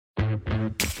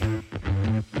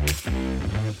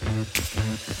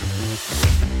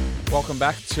Welcome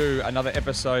back to another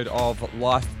episode of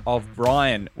Life of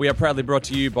Brian. We are proudly brought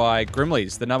to you by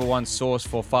Grimley's, the #1 source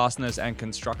for fasteners and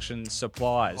construction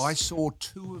supplies. I saw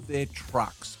two of their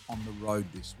trucks on the road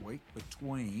this week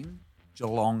between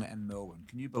Geelong and Melbourne.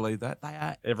 Can you believe that? They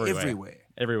are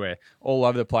everywhere. All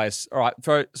over the place. All right,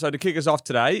 so to kick us off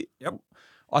today,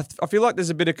 I feel like there's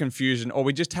a bit of confusion, or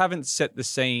we just haven't set the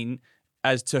scene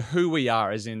as to who we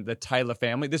are, as in the Taylor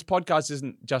family. This podcast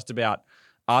isn't just about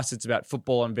us, it's about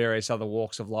football and various other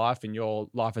walks of life and your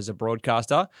life as a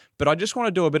broadcaster. But I just want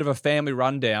to do a bit of a family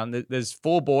rundown. There's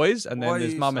 4 boys and then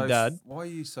there's mum and dad. Why are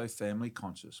you so family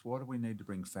conscious? Why do we need to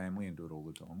bring family into it all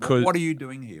the time? What are you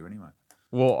doing here anyway?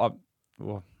 Well,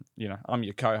 I'm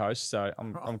your co-host, so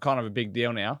I'm kind of a big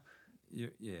deal now. Yeah,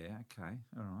 okay.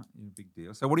 All right, you're a big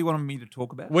deal. So what do you want me to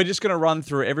talk about? We're just going to run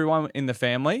through everyone in the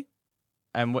family,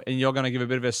 and you're going to give a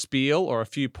bit of a spiel or a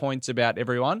few points about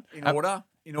everyone.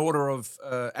 In order of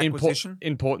acquisition?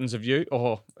 Importance of you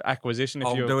or acquisition.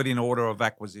 I'll do it in order of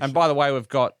acquisition. And by the way, we've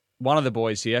got one of the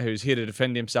boys here who's here to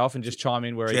defend himself and just chime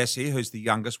in where Jess here, who's the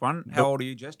youngest one. How old are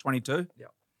you, Jess? 22? Yeah.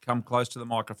 Come close to the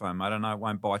microphone, mate. I know it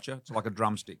won't bite you. It's like a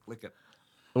drumstick. Lick it.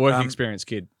 The work experience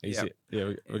kid.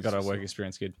 We've got a work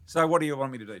experience kid. So what do you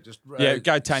want me to do? Just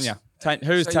go Tanya.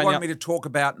 Who's Tanya? You want me to talk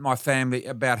about my family,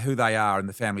 about who they are in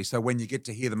the family. So when you get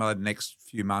to hear them over the next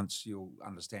few months, you'll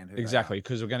understand who exactly,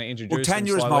 because we're going to introduce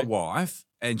Tanya them is my wife,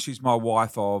 and she's my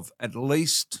wife of at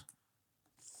least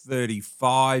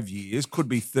 35 years, could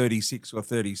be 36 or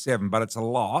 37, but it's a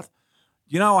lot.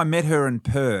 You know, I met her in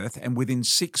Perth, and within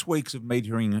 6 weeks of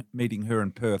meeting her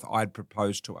in Perth, I'd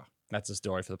proposed to her. That's a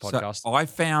story for the podcast. So I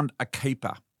found a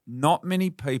keeper. Not many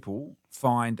people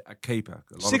find a keeper.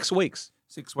 6 weeks.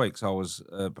 6 weeks.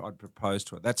 I'd proposed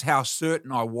to her. That's how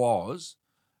certain I was,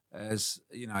 as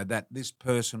you know, that this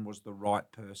person was the right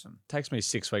person. Takes me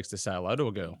 6 weeks to say hello to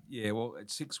a girl. Yeah, well,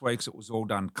 at 6 weeks it was all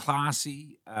done.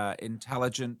 Classy,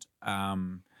 intelligent,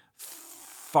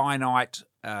 finite,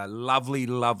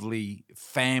 lovely,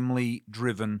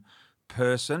 family-driven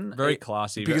person. Very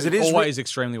classy. Because it is always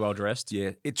extremely well dressed.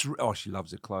 Yeah, she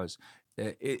loves her clothes.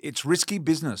 It's risky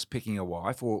business picking a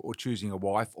wife or choosing a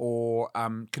wife or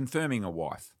confirming a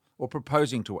wife or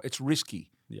proposing to her. It's risky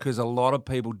because a lot of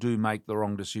people do make the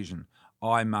wrong decision.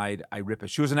 I made a ripper.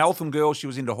 She was an Eltham girl. She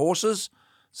was into horses.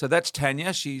 So that's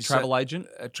Tanya. She's travel agent.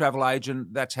 A travel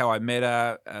agent. That's how I met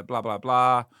her. Blah blah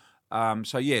blah.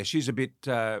 So yeah, she's a bit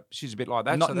like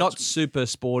that. Not super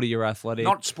sporty or athletic.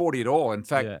 Not sporty at all. In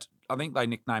fact, I think they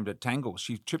nicknamed it Tangle.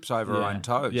 She trips over her own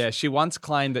toes. Yeah, she once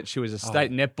claimed that she was a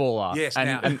state netballer. Yes,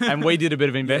 and we did a bit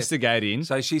of investigating. Yes.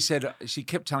 So she said, she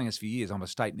kept telling us for years, I'm a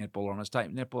state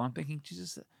netballer, I'm thinking,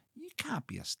 Jesus, you can't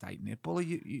be a state netballer.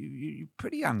 You're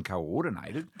pretty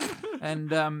uncoordinated.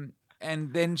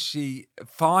 And then she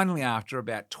finally, after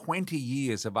about 20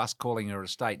 years of us calling her a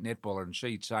state netballer and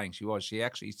she saying she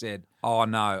actually said, oh,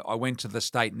 no, I went to the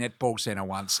state netball centre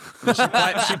once.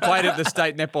 She played at the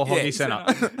state netball hockey centre.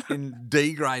 In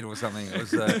D grade or something. It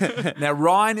was, now,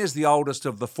 Ryan is the oldest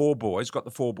of the 4 boys, got the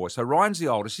 4 boys. So Ryan's the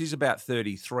oldest. He's about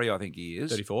 33, I think he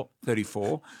is.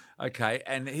 34. Okay,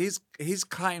 and his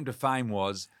claim to fame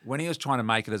was when he was trying to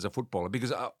make it as a footballer,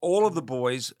 because all of the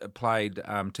boys played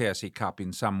TRC Cup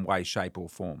in some way, shape or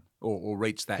form, or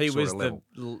reached that sort of level.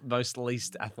 He was the most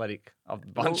least athletic of the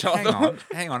bunch of them.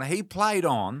 Hang on. He played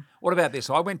on, what about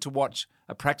this? I went to watch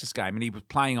a practice game and he was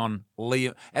playing on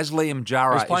Liam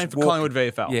Jarrah. He was playing for Collingwood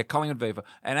VFL. Yeah, Collingwood VFL.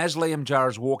 And as Liam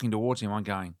Jarrah's walking towards him, I'm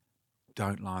going,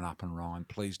 don't line up on Ryan.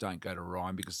 Please don't go to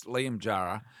Ryan, because Liam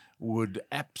Jarrah would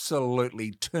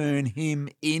absolutely turn him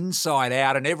inside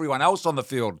out, and everyone else on the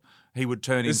field he would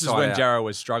turn inside out. This is when Jarrah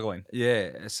was struggling.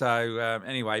 Yeah. So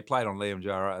anyway, he played on Liam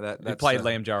Jarrah. He played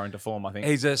Liam Jarrah into form, I think.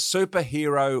 He's a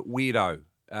superhero weirdo.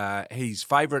 His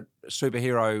favourite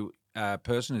superhero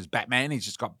person is Batman. He's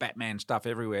just got Batman stuff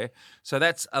everywhere. So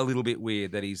that's a little bit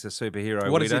weird that he's a superhero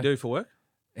weirdo. What does he do for work?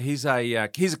 He's a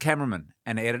cameraman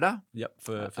and editor. Yep,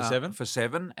 for Seven. For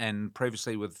Seven, and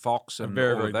previously with Fox. And a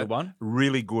very, very good one.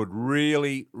 Really good.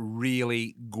 Really,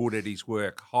 really good at his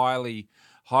work. Highly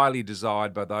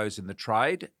desired by those in the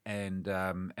trade, and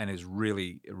is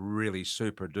really, really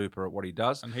super duper at what he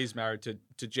does. And he's married to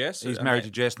Jess? He's married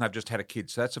to Jess, and they've just had a kid.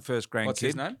 So that's the first grandkid. What's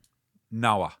his name?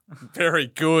 Noah. Very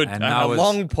good. And a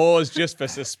long pause just for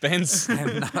suspense.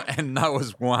 and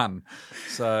Noah's one.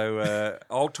 So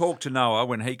I'll talk to Noah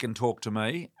when he can talk to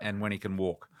me and when he can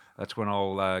walk. That's when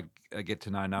I'll get to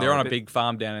know Noah. They're on a big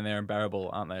farm down in there in Barrable,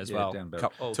 aren't they, as well? Down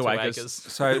Barrable. 2 acres.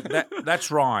 So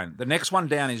that's Ryan. The next one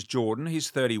down is Jordan. He's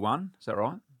 31. Is that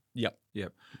right? Yep.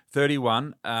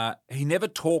 31. He never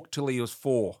talked till he was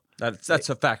 4. That's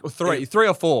a fact. Three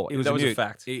or four. He was that was mute. a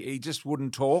fact. He just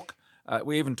wouldn't talk.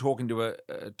 We even talking to a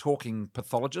talking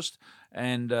pathologist,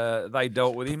 and they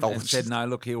dealt with him and said, no,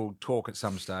 look, he'll talk at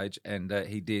some stage, and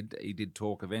he did. He did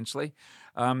talk eventually.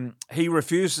 He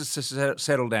refuses to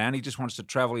settle down. He just wants to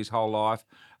travel his whole life.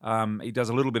 He does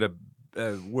a little bit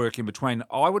of work in between.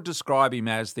 I would describe him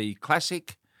as the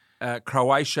classic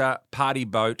Croatia party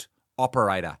boat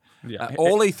operator. Yeah.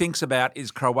 All he thinks about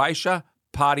is Croatia,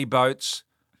 party boats,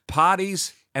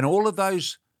 parties, and all of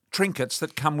those trinkets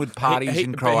that come with parties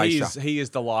in Croatia. He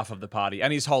is the life of the party,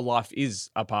 and his whole life is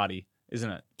a party,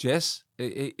 isn't it? Jess,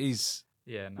 he's...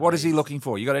 Yeah. No, what is he looking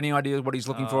for? You got any idea what he's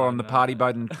looking for on the party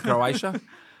boat in Croatia?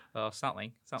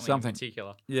 Something in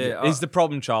particular. Yeah. He's the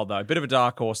problem child, though. Bit of a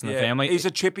dark horse in the family. He's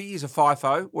a chippy. He's a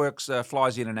FIFO. Works,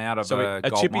 flies in and out of a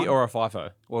gold chippy mine. or a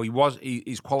FIFO? Well,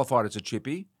 he's qualified as a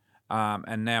chippy.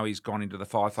 And now he's gone into the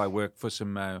FIFO work for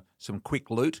some quick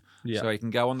loot, so he can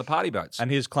go on the party boats. And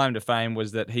his claim to fame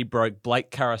was that he broke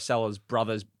Blake Caracella's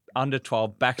brother's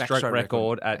under-12 backstroke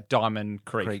record at Diamond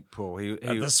Creek. Pool.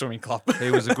 At the swimming club. He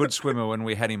was a good swimmer when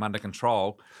we had him under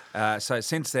control. So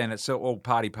since then, it's all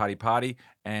party,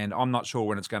 and I'm not sure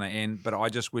when it's going to end, but I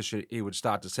just wish he would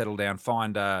start to settle down,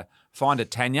 find a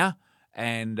Tanya,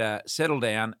 and settle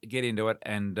down, get into it,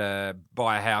 and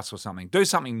buy a house or something. Do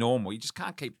something normal. You just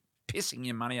can't keep pissing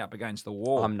your money up against the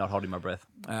wall. I'm not holding my breath.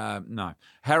 No.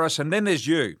 Harris, and then there's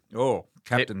you. Oh,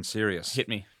 Captain Serious. Hit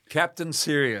me. Captain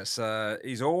Serious.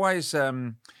 He's always...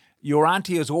 your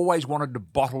auntie has always wanted to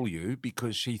bottle you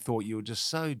because she thought you were just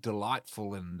so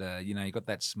delightful and, you got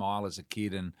that smile as a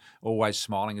kid and always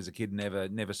smiling as a kid,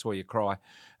 never saw you cry.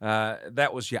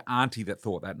 That was your auntie that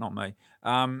thought that, not me.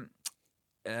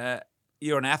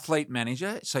 You're an athlete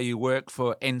manager, so you work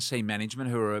for NC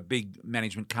Management, who are a big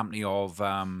management company of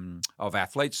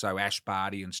athletes. So Ash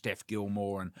Barty and Steph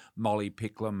Gilmore and Molly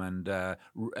Picklum and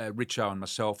Richo and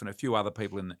myself and a few other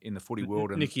people in the footy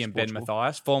world. And Nicky and Ben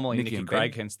Mathias, formerly Nicky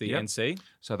Craig, hence the NC.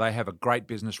 So they have a great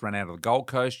business run out of the Gold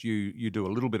Coast. You do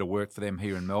a little bit of work for them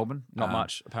here in Melbourne. Not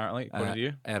much, apparently, according to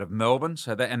you. Out of Melbourne.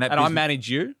 So and I manage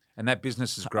you. And that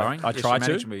business is growing. I tried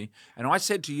to. Me. And I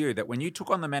said to you that when you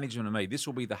took on the management of me, this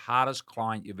will be the hardest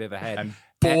client you've ever had. And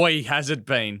boy, has it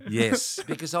been. Yes,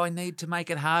 because I need to make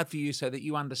it hard for you so that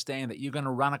you understand that you're going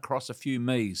to run across a few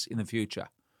me's in the future.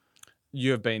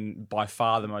 You have been by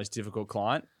far the most difficult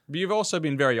client. But you've also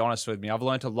been very honest with me. I've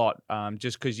learnt a lot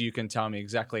just because you can tell me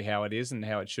exactly how it is and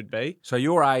how it should be. So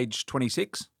you're age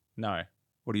 26? No.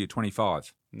 What are you,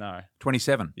 25? No.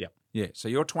 27? Yep. Yeah, so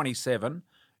you're 27.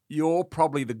 You're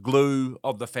probably the glue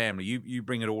of the family. You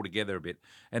bring it all together a bit.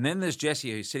 And then there's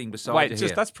Jessie who's sitting beside you here.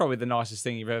 That's probably the nicest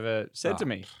thing you've ever said to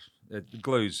me.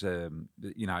 Glue's, can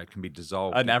be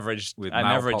dissolved. An average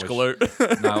glue.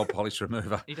 Nail polish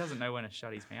remover. He doesn't know when to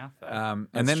shut his mouth, though.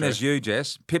 And then there's you,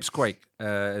 Jess. Pipsqueak,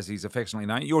 as he's affectionately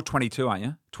known. You're 22, aren't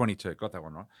you? 22. Got that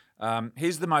one right.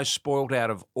 He's the most spoilt out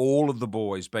of all of the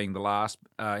boys, being the last.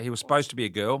 He was supposed to be a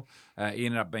girl. He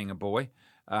ended up being a boy.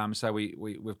 So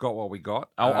we've got what we got.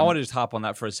 I want to just harp on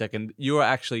that for a second. You were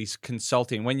actually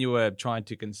consulting, when you were trying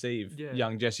to conceive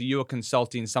young Jessie, you were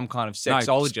consulting some kind of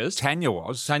sexologist. Tanya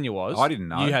was. I didn't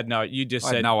know. You had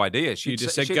no idea. She'd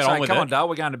get say, on with it. Come on, Dale,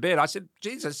 we're going to bed. I said,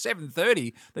 geez, it's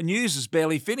 7:30. The news is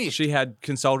barely finished. She had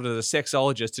consulted a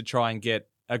sexologist to try and get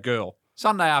a girl.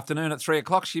 Sunday afternoon at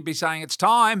 3:00, she'd be saying, it's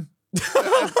time.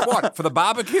 What, for the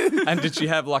barbecue? And did she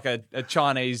have like a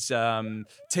Chinese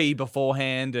tea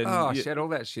beforehand? And she had all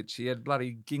that shit. She had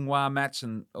bloody Ginghua mats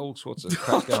and all sorts of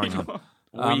crap going on.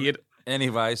 Weird.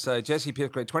 Anyway, so Jesse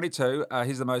Pipsqueak, 22.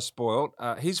 He's the most spoiled.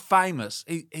 He's famous.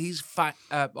 I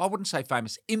wouldn't say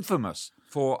famous, infamous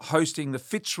for hosting the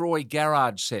Fitzroy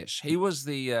Garage Sesh. He was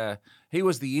the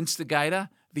instigator,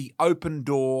 the open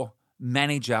door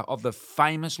manager of the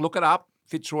famous. Look it up.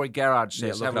 Fitzroy Garage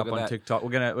says. Yeah, look it up on TikTok. We're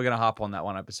gonna harp on that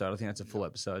one episode. I think that's a full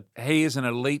episode. He is an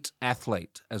elite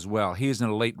athlete as well. He is an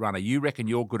elite runner. You reckon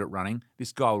you're good at running?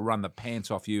 This guy will run the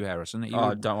pants off you, Harrison.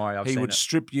 Don't worry, he would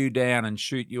strip you down and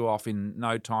shoot you off in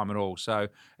no time at all. So,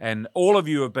 and all of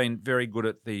you have been very good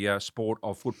at the sport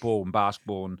of football and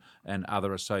basketball and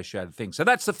other associated things. So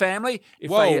that's the family.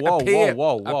 If they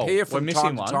appear from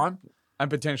time to time, and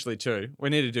potentially two. We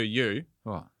need to do you.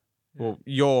 What? Well,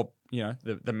 you're,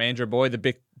 the Mandurah boy, the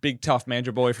big tough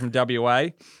Mandurah boy from WA,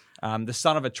 the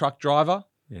son of a truck driver.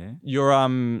 Yeah. Your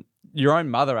own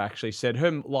mother actually said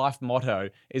her life motto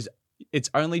is, "It's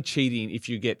only cheating if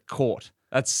you get caught."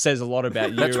 That says a lot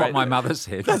about you. That's what my mother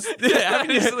said.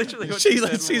 It's literally what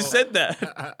she said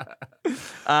that.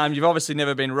 You've obviously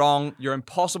never been wrong. You're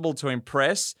impossible to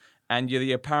impress, and you're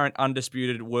the apparent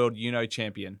undisputed world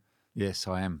champion. Yes,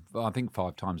 I am. I think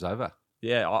 5 times over.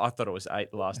 Yeah, I thought it was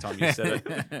 8 the last time you said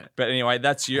it. But anyway,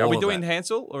 that's you. Are we doing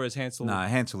Hansel or is Hansel? No,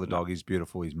 Hansel the dog is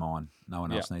beautiful. He's mine. No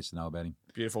one else needs to know about him.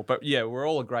 Beautiful. But yeah, we're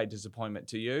all a great disappointment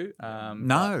to you.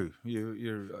 No,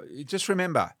 you just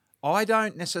remember, I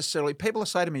don't necessarily, people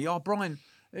say to me, oh, Brian,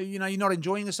 you're not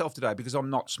enjoying yourself today because I'm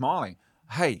not smiling.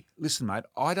 Hey, listen, mate,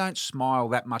 I don't smile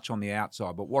that much on the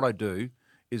outside, but what I do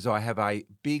is I have a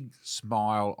big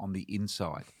smile on the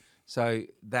inside. So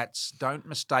don't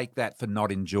mistake that for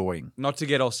not enjoying. Not to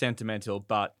get all sentimental,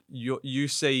 but you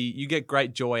get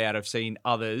great joy out of seeing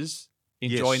others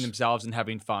enjoying themselves and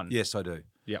having fun. Yes, I do.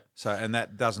 Yep. So, and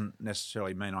that doesn't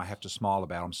necessarily mean I have to smile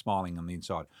about it. I'm smiling on the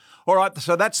inside. All right,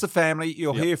 so that's the family.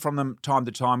 You'll hear from them time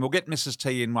to time. We'll get Mrs.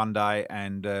 T in one day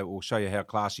and we'll show you how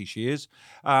classy she is.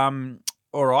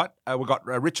 All right, we've got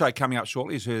Richo coming up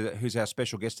shortly, who's our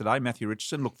special guest today, Matthew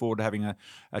Richardson. Look forward to having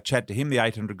a chat to him, the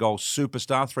 800-goal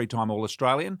superstar, 3-time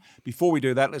All-Australian. Before we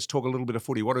do that, let's talk a little bit of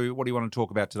footy. What do you want to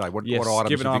talk about today? What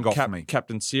items have you got for me?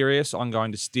 Captain Serious, I'm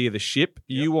going to steer the ship.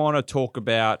 Yep. You want to talk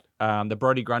about the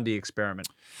Brodie Grundy experiment.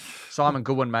 Simon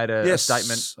Goodwin made a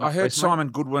statement. I heard recently. Simon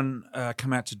Goodwin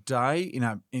come out today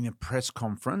in a press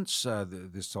conference.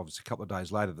 This is obviously a couple of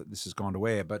days later that this has gone to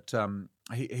air, but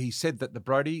he said that the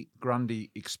Brodie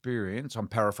Grundy experience, I'm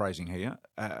paraphrasing here,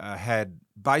 had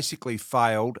basically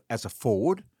failed as a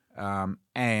forward,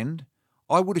 and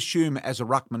I would assume as a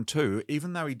ruckman too,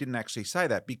 even though he didn't actually say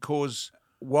that, because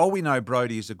while we know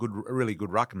Brodie is a really good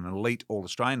ruckman, an elite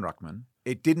All-Australian ruckman,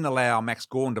 it didn't allow Max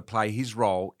Gawn to play his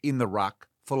role in the ruck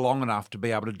for long enough to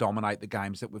be able to dominate the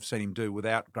games that we've seen him do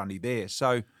without Grundy there.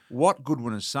 So what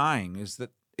Goodwin is saying is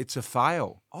that it's a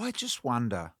fail. I just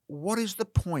wonder, what is the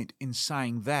point in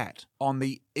saying that on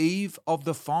the eve of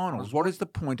the finals? What is the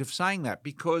point of saying that?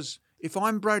 Because if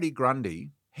I'm Brodie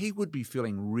Grundy, he would be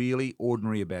feeling really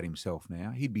ordinary about himself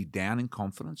now. He'd be down in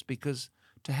confidence because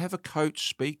to have a coach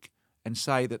speak and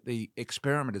say that the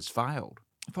experiment has failed.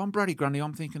 If I'm Brodie Grundy,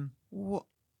 I'm thinking,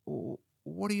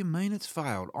 what do you mean it's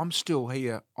failed? I'm still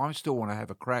here. I still want to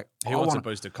have a crack. He wants a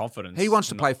boost of confidence. He wants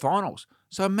to play finals.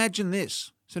 So imagine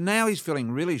this. So now he's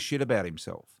feeling really shit about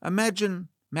himself. Imagine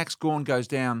Max Gawn goes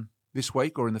down this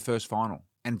week or in the first final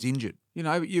and is injured.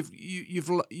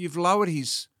 You've lowered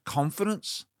his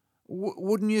confidence.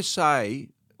 Wouldn't you say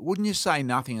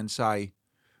nothing and say,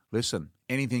 listen,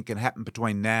 anything can happen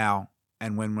between now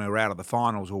and when we're out of the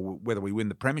finals or whether we win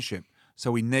the premiership.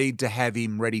 So we need to have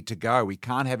him ready to go. We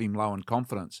can't have him low in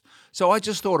confidence. So I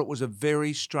just thought it was a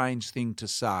very strange thing to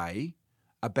say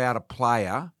about a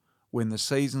player when the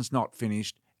season's not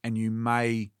finished and you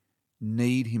may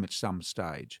need him at some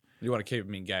stage. You want to keep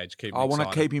him engaged. I want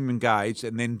to keep him engaged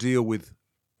and then deal with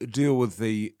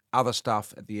the other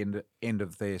stuff at the end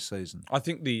of their season. I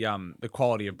think the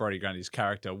quality of Brodie Grundy's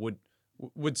character would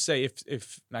see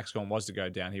if Max Gawn was to go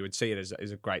down, he would see it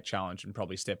as a great challenge and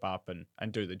probably step up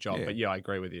and do the job. Yeah. But yeah, I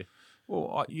agree with you.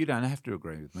 Well, you don't have to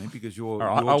agree with me because you're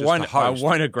right, just a host. I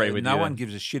won't agree with you. No one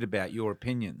gives a shit about your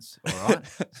opinions, all right?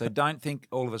 So don't think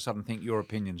all of a sudden think your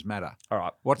opinions matter. All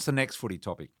right. What's the next footy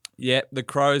topic? Yeah, the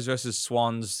Crows versus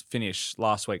Swans finish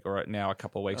last week or now a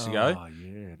couple of weeks ago. Oh,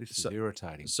 yeah, this is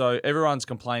irritating. So everyone's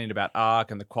complaining about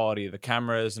ARC and the quality of the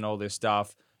cameras and all this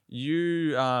stuff.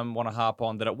 You want to harp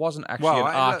on that it wasn't actually an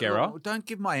ARC error. Don't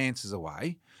give my answers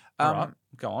away. All right,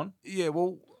 go on. Yeah,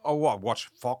 well, I watch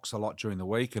Fox a lot during the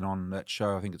week, and on that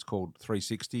show, I think it's called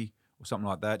 360 or something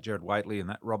like that, Jared Waitley and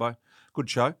that Robbo.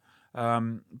 Good show.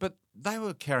 But they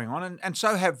were carrying on, and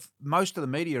so have most of the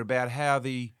media about how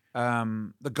the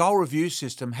goal review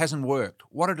system hasn't worked.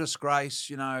 What a disgrace,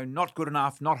 not good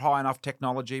enough, not high enough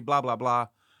technology, blah, blah, blah.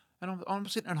 And I'm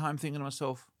sitting at home thinking to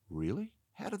myself, really?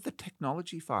 How did the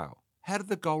technology fail? How did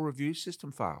the goal review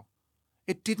system fail?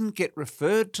 It didn't get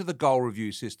referred to the goal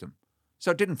review system. So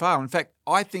it didn't fail. In fact,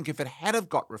 I think if it had have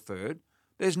got referred,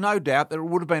 there's no doubt that it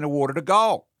would have been awarded a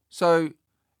goal. So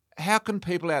how can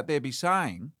people out there be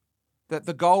saying that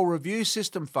the goal review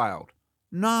system failed?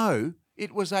 No,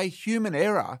 it was a human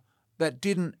error that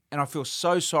didn't, and I feel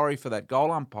so sorry for that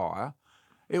goal umpire.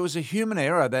 It was a human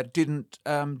error that didn't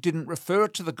refer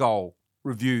it to the goal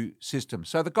review system.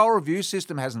 So the goal review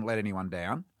system hasn't let anyone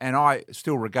down, and I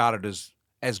still regard it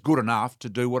as good enough to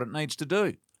do what it needs to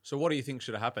do. So what do you think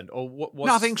should have happened? Or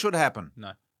Nothing should happen.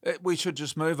 No. We should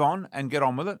just move on and get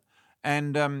on with it.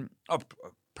 And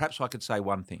perhaps I could say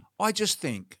one thing. I just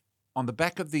think on the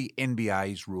back of the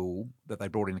NBA's rule that they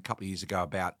brought in a couple of years ago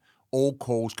about all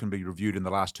calls can be reviewed in the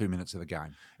last 2 minutes of the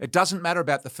game. It doesn't matter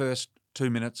about the first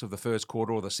 2 minutes of the first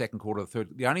quarter or the second quarter or the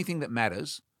third. The only thing that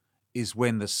matters is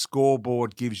when the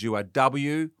scoreboard gives you a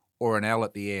W or an L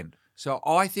at the end. So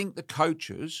I think the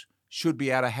coaches should be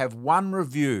able to have one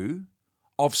review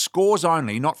of scores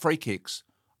only, not free kicks,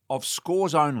 of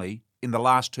scores only in the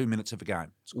last 2 minutes of a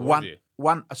game.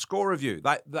 A score review.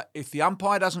 If the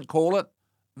umpire doesn't call it,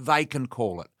 they can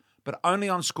call it, but only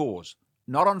on scores,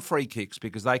 not on free kicks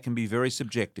because they can be very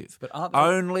subjective. But aren't they?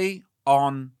 Only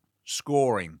on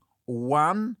scoring.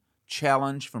 One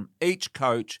challenge from each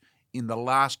coach in the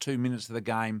last 2 minutes of the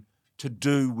game to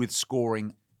do with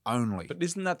scoring only. But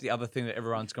isn't that the other thing that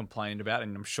everyone's complained about,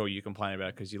 and I'm sure you complain about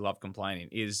it because you love complaining,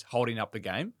 is holding up the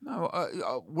game? No,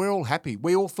 we're all happy.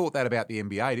 We all thought that about the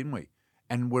NBA, didn't we?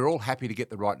 And we're all happy to get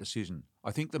the right decision.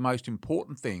 I think the most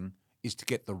important thing is to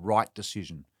get the right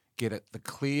decision. Get it the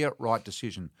clear right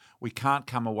decision. We can't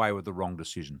come away with the wrong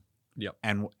decision. Yep.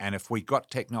 And if we got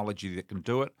technology that can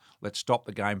do it, let's stop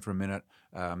the game for a minute.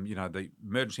 The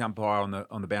emergency umpire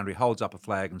on the boundary holds up a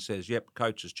flag and says, "Yep,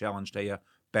 coach is challenged here."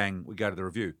 Bang, we go to the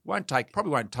review. Probably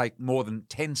won't take more than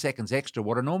 10 seconds extra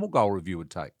what a normal goal review would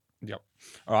take. Yep.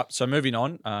 All right. So moving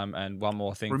on, and one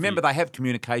more thing. Remember, they have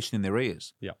communication in their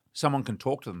ears. Yep. Someone can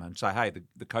talk to them and say, "Hey,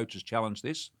 the coach has challenged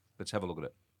this. Let's have a look at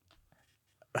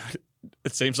it."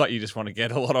 It seems like you just want to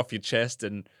get a lot off your chest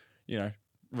and,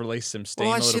 release some steam.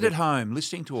 Well, I sit at home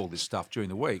listening to all this stuff during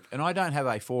the week, and I don't have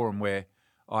a forum where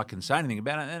I can say anything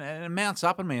about it. And it mounts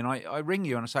up on me, and I ring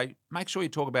you and I say, "Make sure you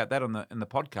talk about that in the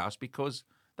podcast because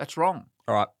that's wrong."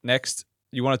 All right. Next,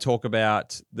 you want to talk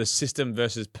about the system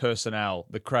versus personnel,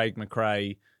 the Craig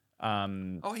McRae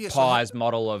Pies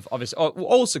model of obviously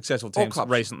all successful teams.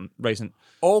 Recent.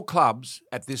 All clubs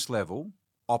at this level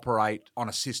operate on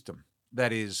a system.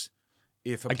 That is,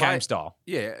 if a game style.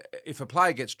 Yeah, if a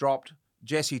player gets dropped,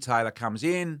 Jesse Taylor comes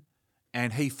in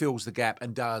and he fills the gap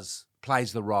and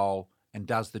plays the role and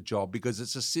does the job because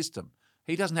it's a system.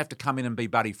 He doesn't have to come in and be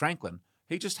Buddy Franklin.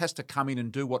 He just has to come in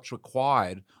and do what's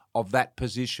required of that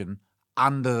position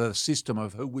under the system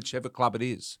of whichever club it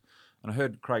is. And I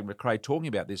heard Craig McRae talking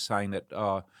about this, saying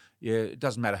that, it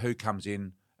doesn't matter who comes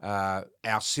in, our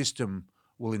system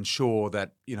will ensure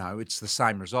that, it's the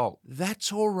same result.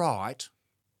 That's all right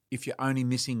if you're only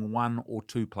missing one or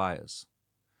two players.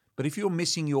 But if you're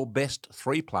missing your best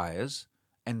three players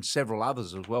and several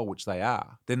others as well, which they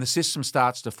are, then the system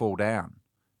starts to fall down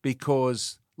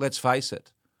because, let's face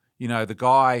it, the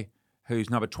guy who's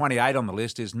number 28 on the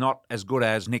list is not as good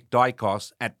as Nick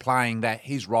Dacos at playing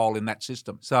his role in that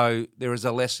system. So there is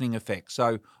a lessening effect.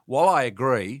 So while I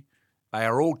agree, they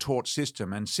are all taught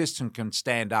system, and system can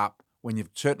stand up when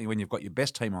you've got your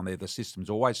best team on there, the systems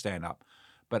always stand up.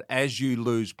 But as you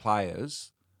lose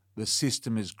players, the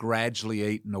system is gradually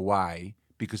eaten away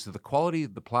because of the quality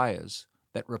of the players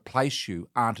that replace you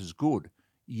aren't as good.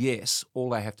 Yes, all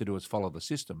they have to do is follow the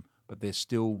system, but they're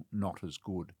still not as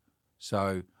good.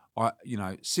 So,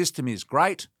 system is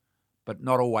great, but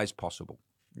not always possible.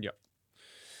 Yep.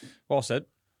 Well said.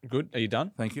 Good. Are you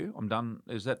done? Thank you. I'm done.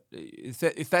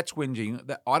 If that's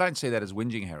whinging, I don't see that as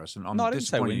whinging, Harrison. I'm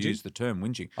disappointed you used the term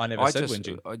whinging. I never said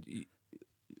whinging.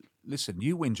 Listen,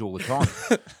 you whinge all the time.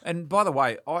 And by the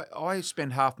way, I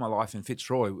spend half my life in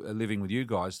Fitzroy living with you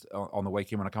guys on the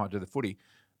weekend when I come up to the footy.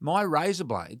 My razor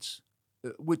blades,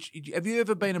 have you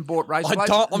ever been and bought razor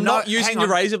blades? I'm not using your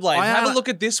razor blades. Have a look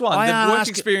at this one, the work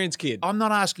experience kid. I'm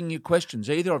not asking you questions,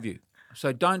 either of you.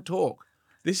 So don't talk.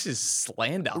 This is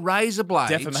slander. Razor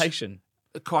blades. Defamation.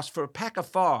 It costs, for a pack of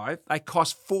 5, they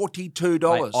cost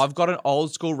 $42. Mate, I've got an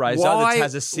old school razor that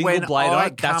has a single blade on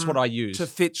it. That's what I use. To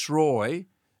Fitzroy,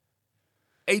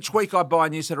 each week I buy a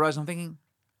new set of razors. I'm thinking,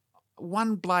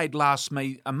 one blade lasts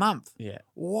me a month. Yeah.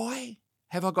 Why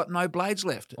have I got no blades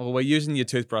left? Well, we're using your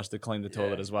toothbrush to clean the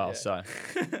toilet as well. Yeah. So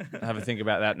have a think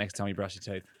about that next time you brush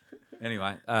your teeth.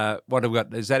 Anyway, what have we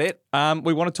got? Is that it?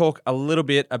 We want to talk a little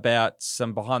bit about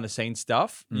some behind-the-scenes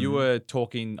stuff. Mm. You were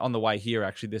talking on the way here,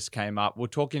 actually, this came up. We're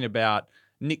talking about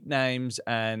nicknames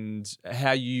and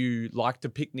how you like to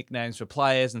pick nicknames for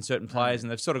players and certain players,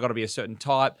 and they've sort of got to be a certain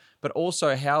type, but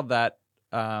also how that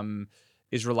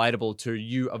is relatable to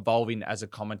you evolving as a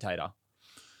commentator.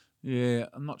 Yeah,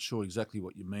 I'm not sure exactly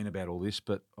what you mean about all this,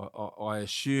 but I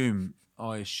assume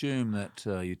that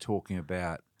you're talking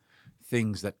about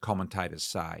things that commentators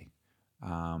say.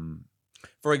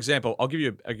 For example, I'll give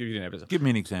you an episode. Give me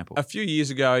an example. A few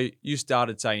years ago, you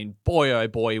started saying, boy, oh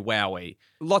boy, wowie.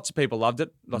 Lots of people loved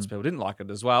it. Lots of people didn't like it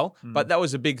as well. But that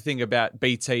was a big thing about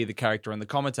BT, the character and the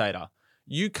commentator.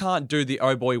 You can't do the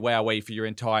oh boy, wowie for your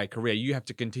entire career. You have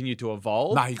to continue to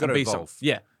evolve. No, you've got to evolve.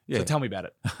 Yeah. So tell me about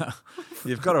it.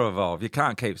 You've got to evolve. You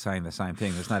can't keep saying the same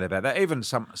thing. There's no doubt about that. Even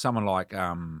someone like,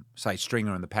 say,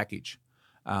 Stringer in the package.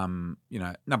 Number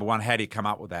one, how do you come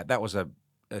up with that? That was a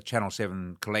Channel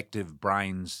 7 collective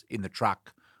brains in the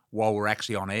truck while we're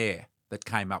actually on air that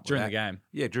came up with that. During the game?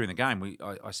 Yeah, during the game.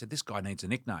 I said, this guy needs a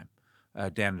nickname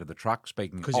down into the truck,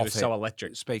 speaking off air. Because he was so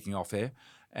electric. Speaking off air.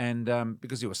 And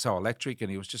because he was so electric and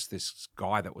he was just this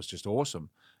guy that was just awesome.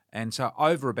 And so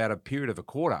over about a period of a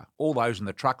quarter, all those in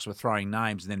the trucks were throwing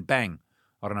names, and then bang,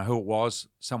 I don't know who it was,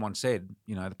 someone said,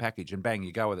 the package, and bang,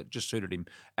 you go with it. Just suited him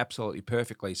absolutely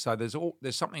perfectly. So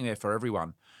there's something there for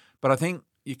everyone. But I think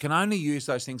you can only use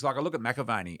those things. Like I look at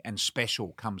McAvaney and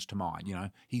special comes to mind.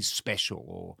 He's special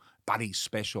or Buddy's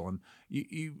special. And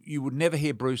you would never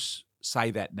hear Bruce say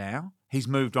that now. He's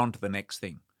moved on to the next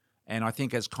thing. And I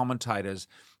think as commentators,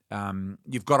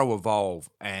 you've got to evolve.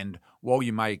 And while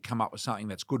you may come up with something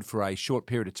that's good for a short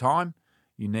period of time,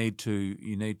 you need to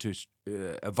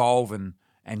evolve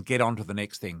and get on to the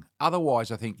next thing.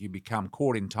 Otherwise, I think you become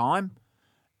caught in time,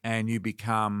 and you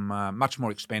become much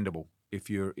more expendable if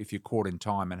you're caught in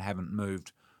time and haven't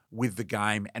moved with the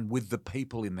game and with the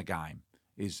people in the game.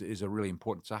 Is a really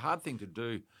important. It's a hard thing to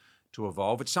do to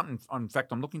evolve. It's something. In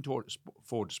fact, I'm looking forward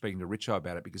to speaking to Richo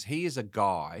about it, because he is a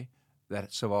guy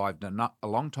that survived a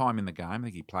long time in the game. I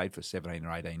think he played for 17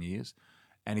 or 18 years.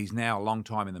 And he's now a long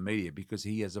time in the media because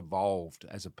he has evolved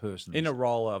as a person. In a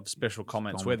role of special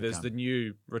comments where there's the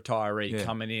new retiree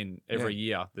coming in every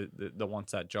year that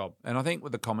wants that job. And I think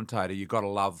with the commentator, you've got to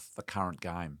love the current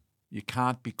game. You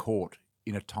can't be caught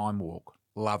in a time walk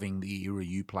loving the era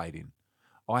you played in.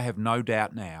 I have no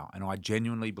doubt now, and I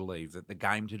genuinely believe that the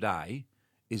game today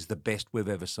is the best we've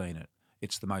ever seen it.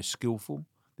 It's the most skillful.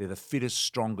 They're the fittest,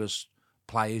 strongest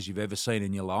players you've ever seen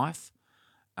in your life.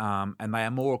 And they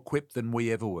are more equipped than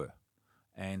we ever were,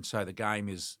 and so the game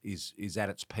is at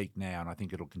its peak now, and I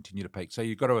think it'll continue to peak. So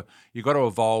you've got to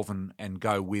evolve and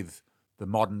go with the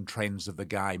modern trends of the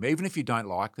game, even if you don't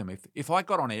like them. If I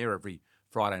got on air every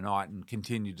Friday night and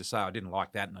continued to say I didn't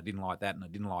like that and I didn't like that and I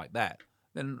didn't like that,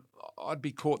 then I'd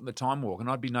be caught in the time walk and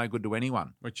I'd be no good to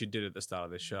anyone. Which you did at the start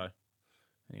of this show,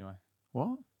 anyway.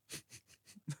 What?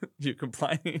 You're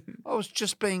complaining? I was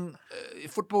just being...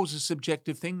 football's a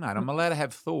subjective thing, mate. I'm allowed to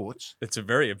have thoughts. It's a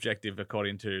very objective,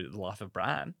 according to the life of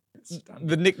Brian.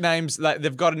 The nicknames,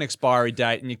 they've got an expiry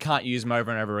date and you can't use them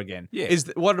over and over again. Yeah.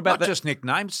 What about Not just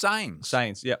nicknames, sayings.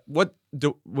 Sayings, yeah.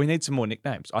 We need some more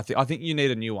nicknames. I think you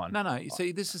need a new one. No. You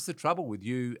see, this is the trouble with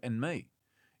you and me.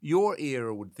 Your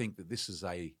era would think that this is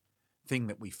a thing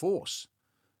that we force.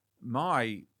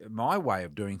 My way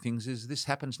of doing things is this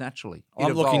happens naturally.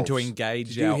 I'm looking to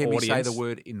engage our audience. Did you hear me say the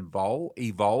word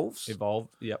evolves? Evolve,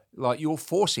 yep. Like you're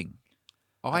forcing.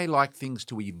 I like things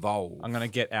to evolve. I'm going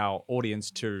to get our audience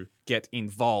to get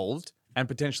involved and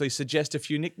potentially suggest a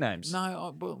few nicknames.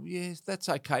 No, well, yes, that's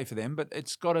okay for them, but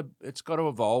it's got to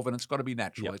evolve and it's got to be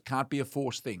natural. Yep. It can't be a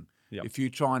forced thing. Yep. If you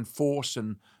try and force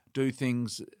and do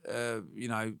things,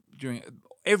 during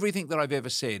everything that I've ever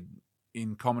said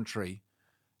in commentary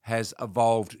has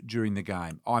evolved during the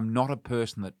game. I'm not a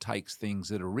person that takes things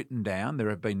that are written down.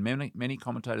 There have been many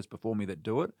commentators before me that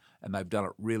do it, and they've done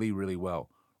it really, really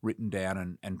well, written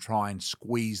down and try and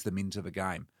squeeze them into the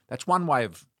game. That's one way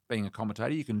of being a commentator.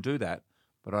 You can do that,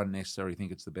 but I don't necessarily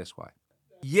think it's the best way.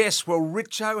 Yes, well,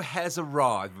 Richo has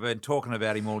arrived. We've been talking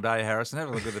about him all day, Harrison. Have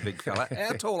a look at the big fella.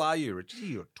 How tall are you, Rich?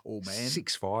 You're a tall man.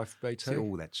 6'5", BT.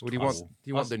 Oh, that's tall. Do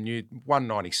you want the new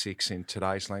 196 in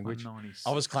today's language? 196.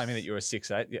 I was claiming that you were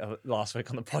 6'8" last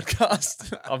week on the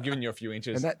podcast. I've given you a few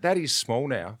inches. And that is small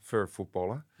now for a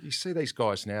footballer. You see these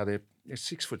guys now, they're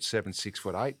 6'7",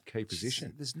 6'8", key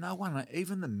position. There's no one,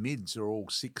 even the mids are all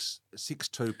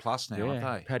 6'2" plus now, aren't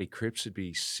they? Paddy Cripps would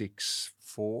be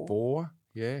 6'4".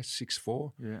 Yeah,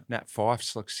 6'4". Yeah. Nat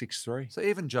Fife's like 6'3". So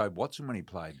even Jobe Watson, when he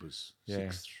played, was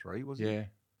 6'3", wasn't he? Yeah.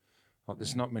 Like,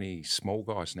 there's not many small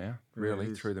guys now,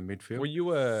 really, through the midfield. Were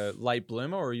you a late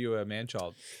bloomer or were you a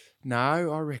man-child?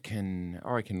 No, I reckon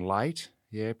late.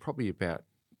 Yeah, probably about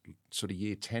sort of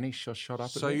year 10-ish I shot up.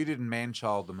 So you didn't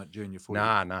man-child them at junior footy?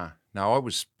 No. I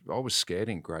was scared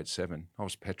in grade 7. I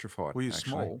was petrified. Were you actually.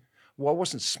 small? Well, I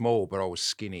wasn't small, but I was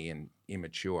skinny and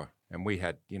immature. And we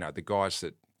had, the guys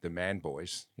the man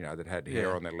boys, that had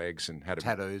hair on their legs and had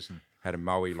tattoos and had a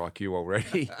moe like you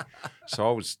already. So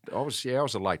I was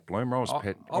a late bloomer.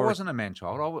 I wasn't a man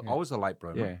child. I was a late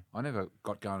bloomer. Yeah. I never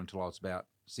got going until I was about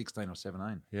 16 or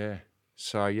 17. Yeah.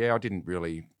 So I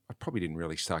probably didn't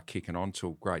really start kicking on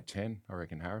till grade 10, I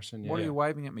reckon, Harrison. Yeah. What are you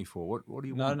waving at me for? What do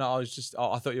you want? No,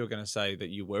 I thought you were going to say that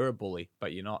you were a bully,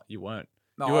 but you're not. You weren't.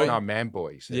 No, man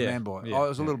boys. Yeah, man boy. Yeah. I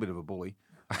was a little bit of a bully.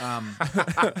 But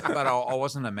I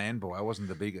wasn't a man boy. I wasn't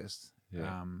the biggest.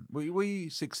 Yeah. Were you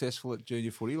successful at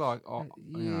junior footy like I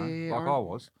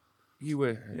was? You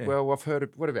were. Yeah. Well, I've heard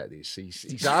of. What about this?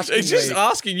 He's asking. He's just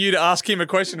asking you to ask him a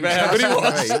question about how good he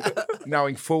was,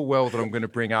 knowing full well that I'm going to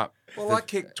bring up. Well, I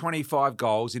kicked 25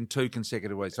 goals in 2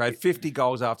 consecutive weeks. I had 50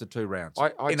 goals after 2 rounds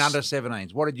in under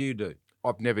 17s. What did you do?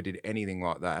 I've never did anything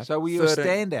like that. So were you a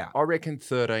standout? I reckon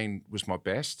 13 was my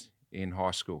best in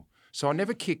high school. So I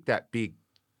never kicked that big,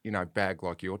 bag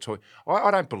like you're talking.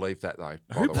 I don't believe that though.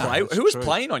 By the way. Who was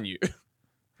playing on you?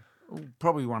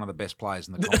 Probably one of the best players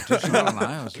in the competition. I don't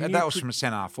know. That was from a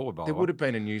centre forward, by the way. There would have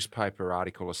been a newspaper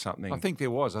article or something. I think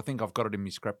there was. I think I've got it in my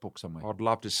scrapbook somewhere. I'd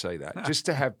love to see that, just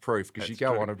to have proof, because you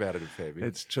go on about it a fair bit.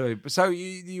 It's true. So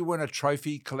you weren't a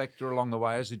trophy collector along the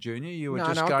way as a junior? You were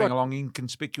going along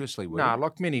inconspicuously, were you? No,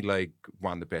 like mini league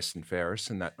won the best and fairest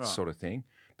and that sort of thing.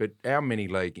 But our mini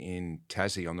league in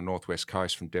Tassie on the northwest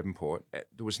coast from Devonport,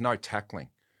 there was no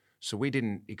tackling. So we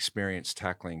didn't experience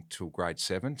tackling till grade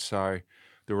 7. So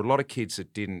there were a lot of kids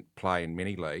that didn't play in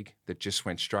mini league that just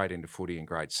went straight into footy in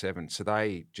grade 7. So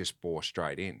they just bore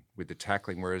straight in with the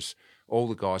tackling, whereas all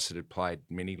the guys that had played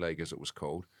mini league, as it was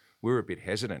called, we were a bit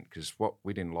hesitant because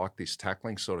we didn't like this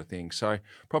tackling sort of thing. So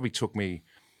probably took me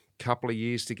a couple of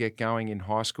years to get going in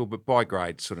high school, but by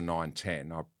grade sort of 9,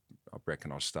 10, I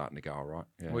reckon I was starting to go all right.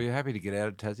 Yeah. Were you happy to get out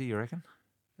of Tassie, you reckon?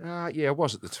 Yeah, I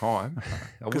was at the time.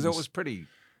 Because it was pretty...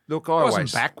 Look, it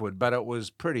wasn't backward, but it was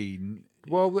pretty...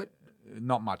 Well,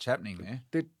 not much happening there.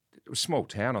 It was a small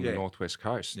town on the northwest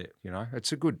coast. Yeah.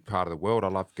 It's a good part of the world. I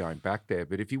love going back there.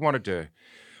 But if you wanted to,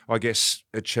 I guess,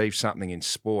 achieve something in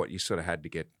sport, you sort of had to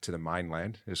get to the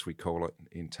mainland, as we call it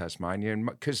in Tasmania. And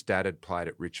because Dad had played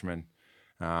at Richmond,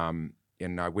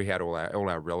 we had all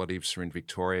our relatives were in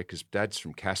Victoria, because Dad's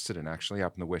from Casterton, actually,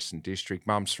 up in the Western District.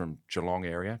 Mum's from Geelong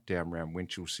area, down around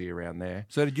Winchelsea, around there.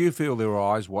 So did you feel there were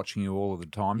eyes watching you all of the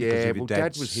time because of your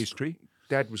dad's history?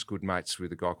 Dad was good mates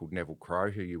with a guy called Neville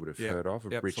Crowe, who you would have heard of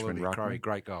Richmond Rugby.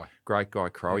 Great guy. Great guy,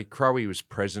 Crowe. Yeah. Crowe was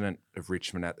president of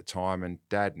Richmond at the time, and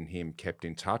Dad and him kept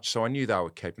in touch. So I knew they were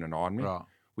keeping an eye on me,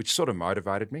 which sort of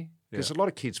motivated me, because a lot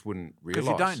of kids wouldn't realise.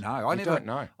 Because you don't know. You don't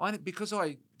know. Because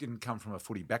I didn't come from a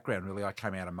footy background, really. I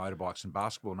came out of motorbikes and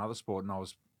basketball and other sport, and I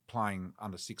was playing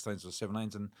under 16s or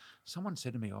 17s, and someone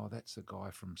said to me, that's the guy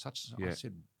from such and such. I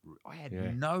said, I had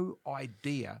no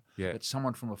idea that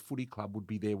someone from a footy club would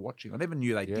be there watching. I never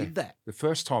knew they did that. The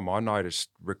first time I noticed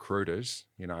recruiters,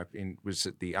 was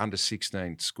at the under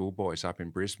 16 schoolboys up in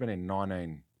Brisbane in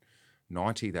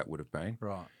 1990, that would have been.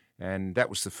 Right. And that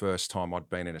was the first time I'd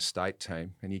been in a state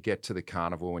team. And you get to the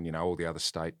carnival and, all the other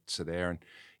states are there, and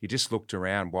you just looked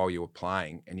around while you were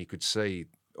playing and you could see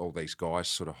all these guys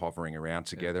sort of hovering around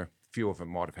together. A few of them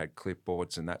might have had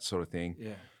clipboards and that sort of thing.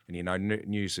 Yeah. And,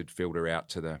 news would filter out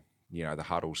to the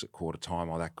huddles at quarter time.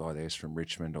 Oh, that guy there's from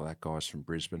Richmond, or that guy's from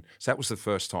Brisbane. So that was the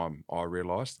first time I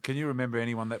realised. Can you remember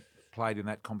anyone that played in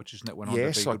that competition that went on to be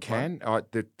Yes, I can.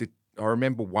 I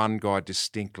remember one guy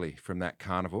distinctly from that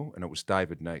carnival, and it was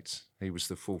David Neitz. He was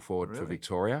the full forward for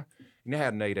Victoria. You know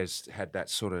how Neitz had that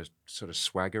sort of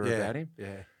swagger about him?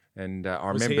 Yeah. And I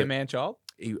remember... Was he a man-child?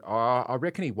 I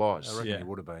reckon he was. I reckon he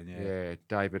would have been, Yeah,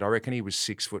 David. I reckon he was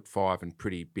 6'5" and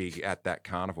pretty big at that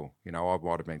carnival. I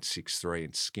might have been 6'3"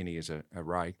 and skinny as a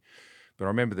rake. But I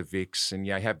remember the Vics, and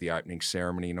you have the opening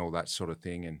ceremony and all that sort of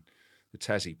thing. And the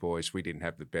Tassie boys, we didn't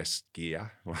have the best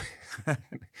gear.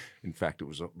 In fact, it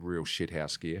was a real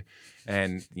shithouse gear.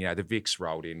 And, the Vics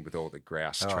rolled in with all the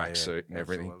grouse tracksuit and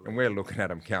everything. Absolutely. And we're looking at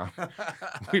them going,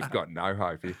 we've got no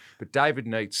hope here. But David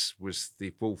Neitz was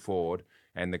the full forward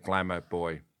and the glamour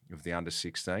boy of the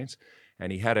under-16s.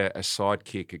 And he had a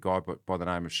sidekick, a guy by the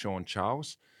name of Sean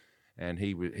Charles. And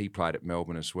he played at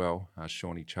Melbourne as well,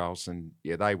 Shawnee Charles. And,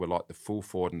 they were like the full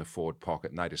forward and the forward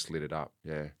pocket, and they just lit it up,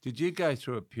 Did you go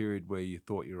through a period where you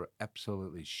thought you were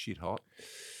absolutely shit hot?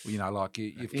 Like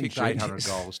you've kicked 800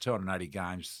 goals, 280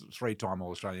 games, 3-time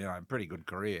All-Australian, pretty good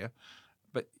career.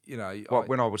 But,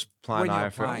 when I was playing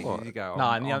AFL? You go,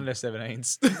 in the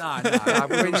under-17s. No.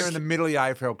 When you're in the middle of your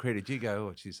AFL career, did you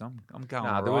go, geez, I'm going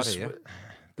all right here?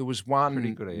 There was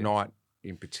one night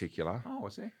in particular. Oh,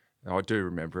 was there? I do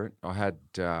remember it.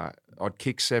 I'd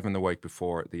kicked 7 the week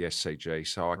before at the SCG,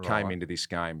 so I came into this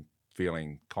game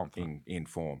feeling confident, in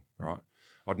form, right?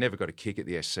 I'd never got a kick at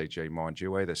the SCG, mind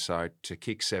you, either. So to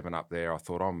kick 7 up there, I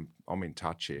thought I'm in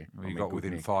touch here. Well, you got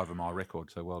within 5 of my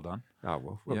record, so well done.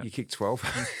 Oh, well, you kicked 12.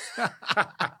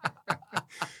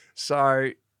 So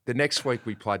the next week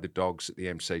we played the Dogs at the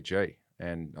MCG,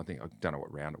 and I don't know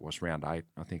what round it was, round 8,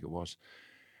 I think it was.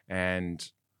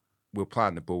 And we were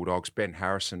playing the Bulldogs. Ben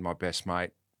Harrison, my best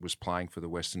mate, was playing for the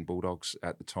Western Bulldogs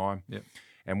at the time. Yep.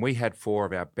 And we had 4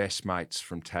 of our best mates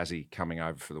from Tassie coming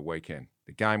over for the weekend.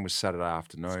 The game was Saturday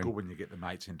afternoon. It's good when you get the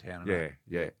mates in town.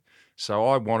 Yeah. So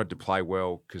I wanted to play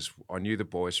well because I knew the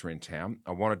boys were in town.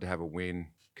 I wanted to have a win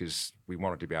because we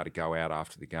wanted to be able to go out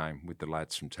after the game with the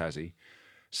lads from Tassie.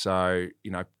 So,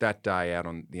 that day out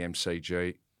on the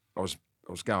MCG, I was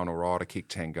going all right. I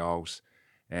kicked 10 goals.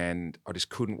 And I just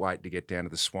couldn't wait to get down to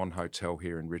the Swan Hotel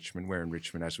here in Richmond. We're in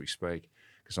Richmond as we speak,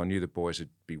 because I knew the boys would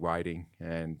be waiting.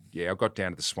 And, I got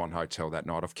down to the Swan Hotel that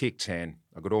night. I've kicked 10.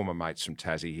 I've got all my mates from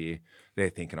Tassie here. They're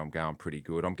thinking I'm going pretty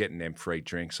good. I'm getting them free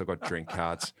drinks. I've got drink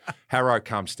cards. Harrow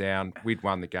comes down. We'd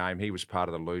won the game. He was part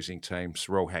of the losing team,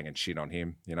 so we're all hanging shit on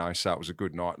him, so it was a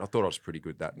good night. And I thought I was pretty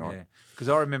good that night. Yeah, because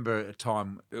I remember a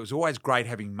time, it was always great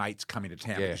having mates come into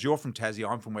town, because you're from Tassie,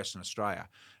 I'm from Western Australia.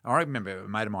 I remember a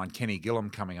mate of mine, Kenny Gillum,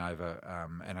 coming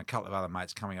over and a couple of other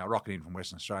mates coming out, rocking in from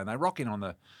Western Australia. And they rock in on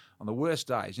the worst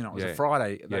days. It was a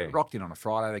Friday. They rocked in on a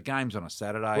Friday. The game's on a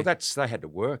Saturday. Well, they had to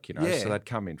work, so they'd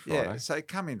come in Friday. Yeah, so they'd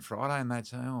come in Friday and they'd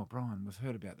say, "Oh, Brian, we've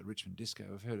heard about the Richmond Disco.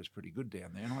 We've heard it's pretty good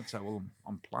down there." And I'd say, "Well,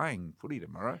 I'm playing footy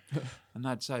tomorrow." And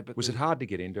they'd say, "But was it hard to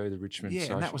get into the Richmond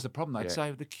social? And that was the problem. They'd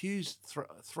say, "The queue's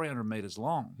 300 metres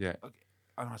long." Yeah.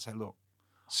 And I'd say, "Look,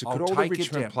 so could all the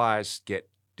Richmond players get...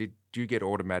 Do you get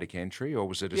automatic entry, or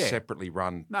was it a separately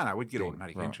run? No, we'd get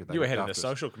automatic entry. You were head of the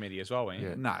social committee as well, weren't you?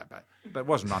 Yeah. No, but it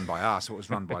wasn't run by us. It was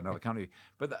run by another company.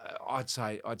 But I'd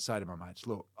say to my mates,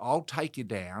 "Look, I'll take you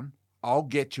down. I'll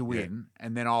get you in,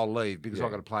 and then I'll leave, because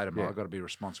I've got to play tomorrow. I've got to be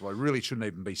responsible. I really shouldn't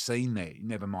even be seen there.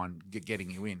 Never mind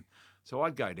getting you in." So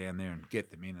I'd go down there and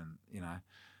get them in,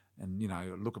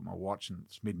 and look at my watch, and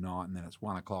it's midnight, and then it's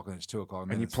 1 o'clock, and it's 2 o'clock,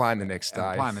 and you're playing the next day.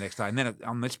 I'm playing the next day, and then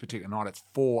on this particular night, it's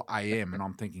 4 a.m., and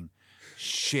I'm thinking,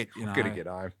 shit, I've got to get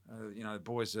home. The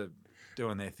boys are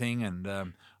doing their thing, and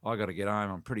I got to get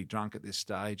home. I'm pretty drunk at this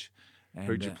stage. And,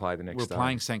 who'd you play the next day? We're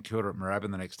playing St Kilda at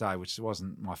Moorabbin the next day, which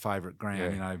wasn't my favourite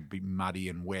ground. Be muddy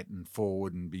and wet and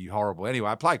forward and be horrible. Anyway,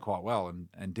 I played quite well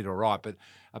and did all right. But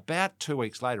about 2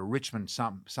 weeks later, Richmond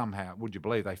somehow, would you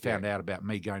believe, they found out about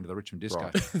me going to the Richmond Disco.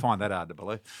 Right. Find that hard to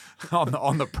believe.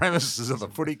 on the premises of the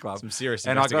footy club. Some serious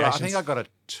and investigations. I think I got a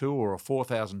 $2,000 or a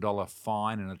 $4,000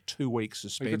 fine and a 2-week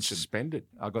suspension. You got suspended.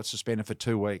 I got suspended for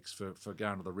 2 weeks for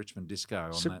going to the Richmond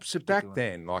Disco. So back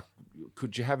then,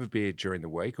 could you have a beer during the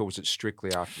week, or was it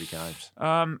strictly after the games?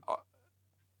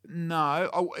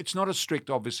 No, it's not as strict,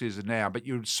 obviously, as it now, but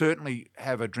you'd certainly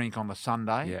have a drink on the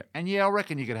Sunday. Yeah. And, I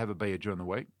reckon you could have a beer during the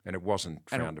week. And it wasn't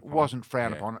frowned upon. It wasn't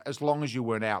frowned upon, as long as you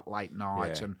weren't out late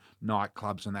nights and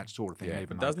nightclubs and that sort of thing. Yeah.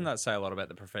 But doesn't that say a lot about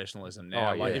the professionalism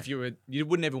now? If you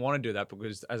wouldn't ever want to do that,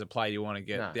 because as a player, you want to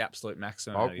get the absolute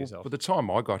maximum out of yourself. By the time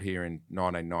I got here in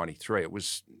 1993, it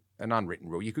was an unwritten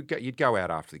rule. You'd go out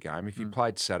after the game. If you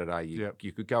played Saturday,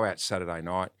 you could go out Saturday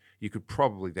night. You could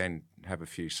probably then have a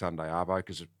few Sunday arvo,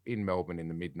 because in Melbourne in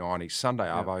the mid-90s, Sunday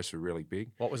arvos were really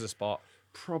big. What was the spot?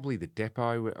 Probably the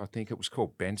depot. I think it was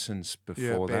called Benson's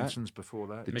before that. Benson's before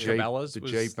that. The Nicobella's? The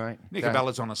G Bank.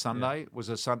 Nicobella's on a Sunday. It was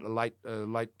a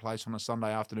late place on a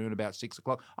Sunday afternoon, about 6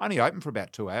 o'clock. Only open for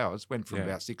about 2 hours. Went from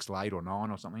about 6 to 8 or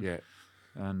 9 or something. Yeah.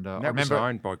 And I remember, was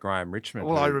owned by Graham Richmond.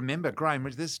 Well, I remember Graham.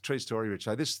 This is a true story, Rich.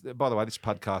 By the way, this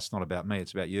podcast's not about me;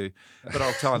 it's about you. But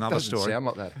I'll tell another story. Sound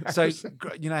like that. So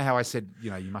you know how I said,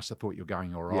 you must have thought you were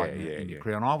going all right in your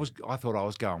career, and I thought I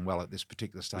was going well at this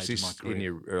particular stage of my career. In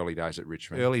your early days at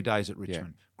Richmond. Early days at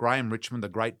Richmond. Yeah. Graham Richmond, the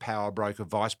great power broker,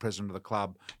 vice president of the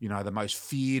club, the most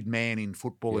feared man in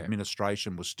football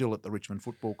administration, was still at the Richmond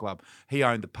Football Club. He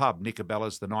owned the pub,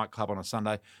 Nicobella's, the nightclub on a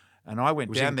Sunday. And I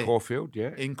went down there. In Caulfield,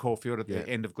 in Caulfield at the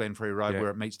end of Glenferrie Road,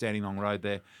 where it meets Standing Long Road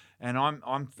there. And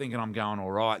I'm thinking I'm going all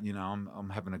right.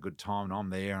 I'm having a good time, and I'm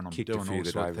there, and I'm doing all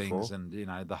sorts of things. Before.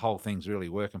 And the whole thing's really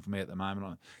working for me at the moment.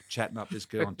 I'm chatting up this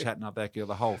girl and chatting up that girl,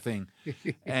 the whole thing.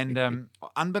 And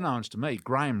unbeknownst to me,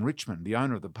 Graham Richmond, the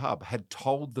owner of the pub, had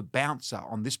told the bouncer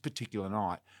on this particular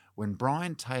night, when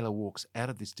Brian Taylor walks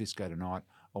out of this disco tonight,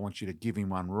 I want you to give him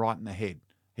one right in the head.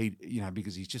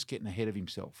 Because he's just getting ahead of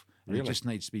himself. And he just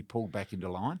needs to be pulled back into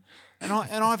line. And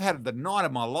I've had the night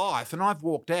of my life, and I've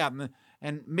walked out,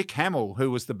 and Mick Hamill,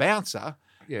 who was the bouncer,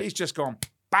 he's just gone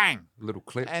bang, a little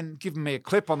clip, and given me a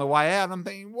clip on the way out. And I'm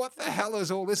thinking, what the hell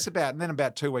is all this about? And then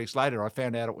about 2 weeks later, I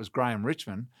found out it was Graham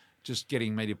Richmond just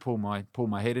getting me to pull my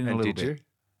head in a little bit. Did you?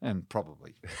 And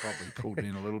probably pulled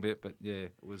in a little bit, but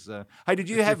it was. Hey, did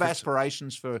you have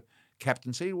aspirations for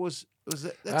captaincy? Was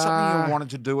that something you wanted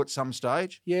to do at some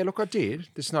stage? Yeah, look, I did.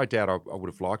 There's no doubt I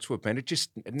would have liked to have been. It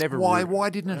never.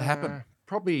 Why didn't it happen?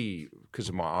 Probably because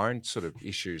of my own sort of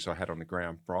issues I had on the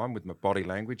ground, Brian, with my body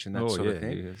language and that sort of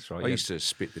thing. Yeah, that's right. I used to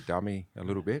spit the dummy a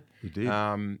little bit. You did.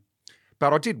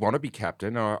 But I did want to be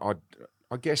captain. I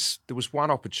guess there was one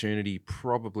opportunity,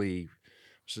 probably.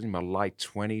 I was in my late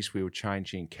 20s. We were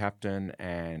changing captain,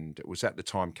 and it was at the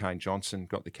time Kane Johnson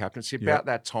got the captaincy. About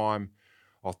that time,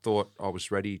 I thought I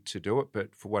was ready to do it,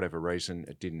 but for whatever reason,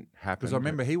 it didn't happen. Because I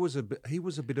remember he was a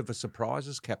bit of a surprise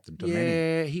as captain to many.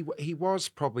 Yeah, he was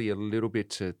probably a little bit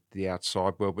to the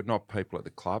outside world, but not people at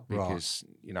the club, because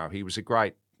he was a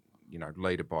great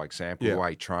leader by example, the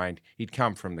way he trained. He'd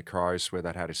come from the Crows where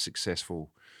they'd had a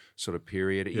successful sort of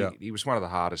period. He was one of the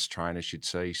hardest trainers you'd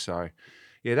see. So,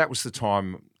 yeah, that was the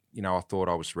time, I thought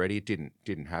I was ready. It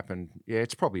didn't happen. Yeah,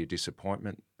 it's probably a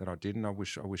disappointment that I didn't. I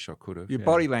wish I could have. Your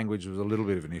body language was a little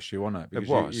bit of an issue, wasn't it? Because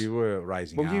it was. You were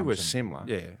raising arms. Well, you were similar.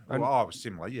 Yeah. Well, I was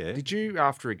similar, yeah. Did you,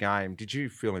 after a game,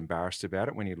 feel embarrassed about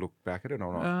it when you looked back at it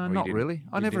or not? Not really.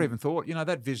 I never even thought,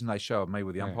 that vision they show of me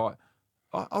with the umpire,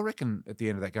 I reckon at the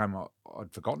end of that game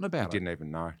I'd forgotten about it. Didn't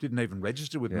even know. Didn't even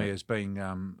register with me as being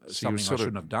something I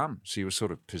shouldn't have done. So you were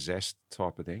sort of possessed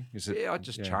type of thing? Is it? Yeah, I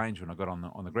just changed when I got on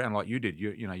the ground like you did.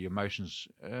 Your emotions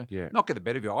not get the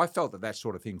better of you. I felt that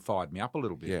sort of thing fired me up a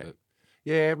little bit.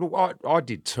 Yeah, yeah. Look, I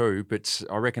did too, but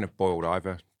I reckon it boiled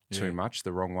over too much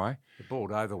the wrong way. It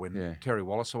boiled over when Terry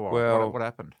Wallace arrived. Well, what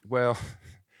happened? Well,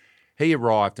 he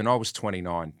arrived and I was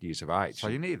 29 years of age. So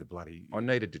you needed the bloody... I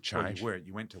needed to change. Well,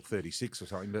 you went till 36 or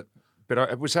something, but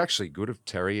it was actually good of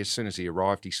Terry. As soon as he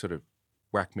arrived, he sort of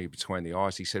whacked me between the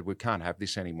eyes. He said, "We can't have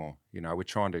this anymore. We're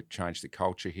trying to change the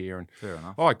culture here." And fair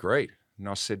enough. I agreed. And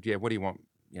I said, "Yeah, what do you want?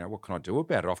 What can I do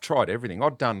about it? I've tried everything.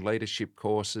 I'd done leadership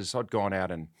courses. I'd gone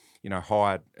out and,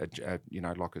 hired,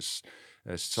 like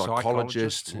a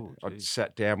psychologist. I'd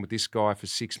sat down with this guy for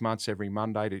 6 months every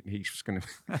Monday.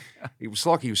 It was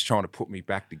like he was trying to put me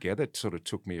back together. It sort of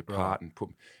took me apart and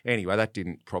anyway, that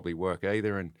didn't probably work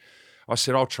either. And I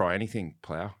said, "I'll try anything,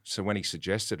 Plough." So when he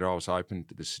suggested it, I was open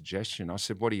to the suggestion. I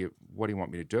said, "What do you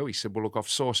want me to do?" He said, "Well, look, I've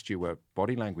sourced you a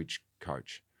body language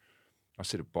coach." I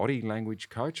said, "A body language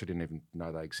coach?" I didn't even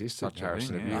know they existed.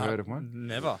 Harrison, have you heard of one?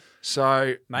 Never.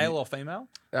 So male or female?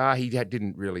 He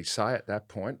didn't really say at that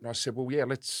point. And I said, "Well, yeah,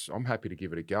 I'm happy to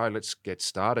give it a go. Let's get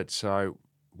started." So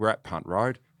we're at Punt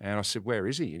Road, and I said, "Where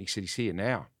is he?" And he said, "He's here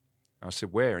now." I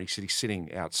said, "Where?" And he said, "He's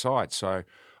sitting outside." So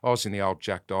I was in the old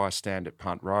Jack Dyer stand at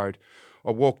Punt Road.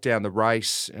 I walked down the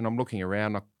race, and I'm looking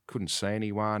around. I couldn't see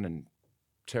anyone, and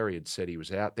Terry had said he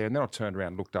was out there. And then I turned around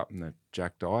and looked up in the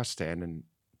Jack Dyer stand, and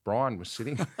Brian was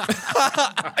sitting.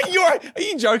 Are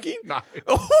you joking? No.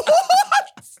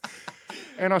 What?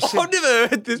 And I said, I've never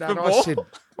heard this before.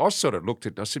 I sort of looked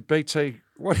at, I said, "BT,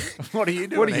 what are you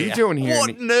doing? What are you doing here?"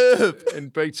 What nerve?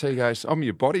 And BT goes, "I'm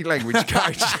your body language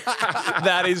coach."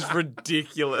 That is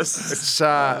ridiculous. It's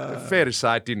fair to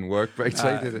say it didn't work, BT,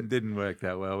 did it? It didn't work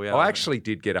that well. I actually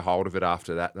did get a hold of it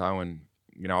after that, though, and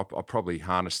I probably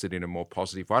harnessed it in a more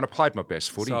positive way. And I played my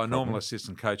best footy. So a normal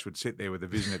assistant coach would sit there with a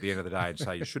vision at the end of the day and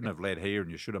say, "You shouldn't have led here,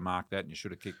 and you should have marked that, and you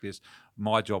should have kicked this."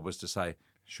 My job was to say,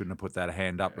 "Shouldn't have put that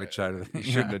hand up, Richo. You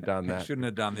shouldn't have done that. Shouldn't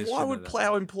have done this." Why would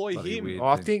Plough employ him?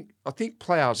 I think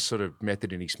Plough's sort of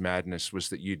method in his madness was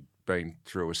that you'd been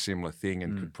through a similar thing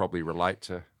and could probably relate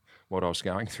to what I was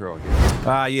going through, I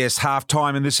guess. Yes, half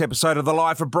time in this episode of The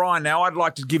Life of Brian. Now, I'd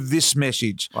like to give this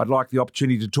message. I'd like the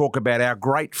opportunity to talk about our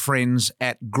great friends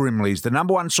at Grimley's, the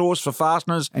 #1 source for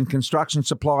fasteners and construction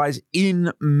supplies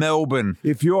in Melbourne.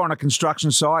 If you're on a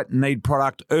construction site and need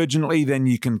product urgently, then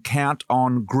you can count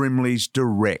on Grimley's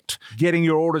Direct. Getting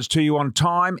your orders to you on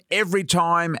time, every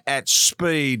time at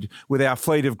speed with our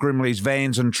fleet of Grimley's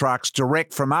vans and trucks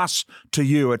direct from us to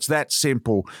you. It's that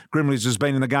simple. Grimley's has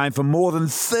been in the game for more than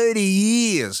 30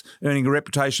 years, earning a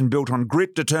reputation built on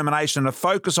grit, determination, and a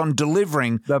focus on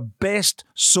delivering the best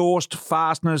sourced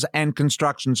fasteners and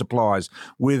construction supplies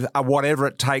with a whatever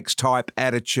it takes type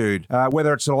attitude.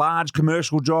 Whether it's a large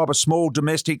commercial job, a small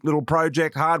domestic little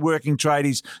project, hardworking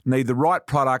tradies need the right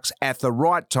products at the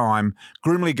right time.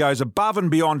 Grimley goes above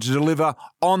and beyond to deliver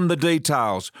on the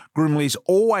details. Grimley's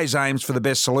always aims for the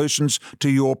best solutions to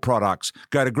your products.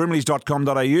 Go to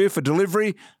grimleys.com.au for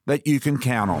delivery that you can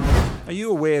count on. Are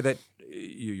you aware that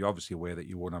you're obviously aware that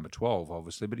you wore number 12,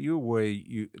 obviously, but are you aware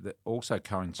that also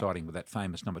coinciding with that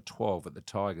famous number 12 at the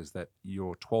Tigers that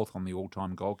you're 12th on the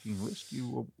all-time goal kicking list? You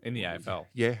were in the AFL.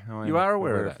 Yeah, you are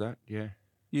aware of that. Yeah.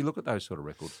 You look at those sort of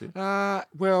records, too.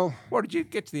 Well, what did you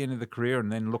get to the end of the career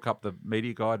and then look up the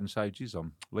media guide and say, "Geez,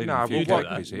 I'm leading a few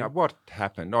here"? What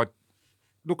happened?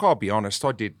 I'll be honest.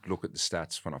 I did look at the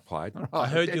stats when I played. I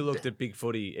heard you looked at big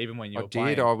footy even when you were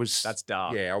playing. I did. That's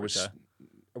dark. Yeah, I was. Okay.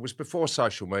 It was before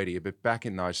social media, but back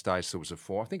in those days there was a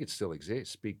forum. I think it still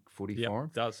exists. Big footy forum.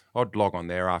 It does. I'd log on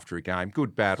there after a game,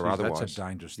 good, bad, or otherwise. That's a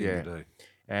dangerous thing to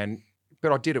do.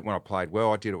 But I did it when I played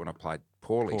well. I did it when I played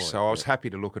poorly. So I was happy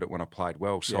to look at it when I played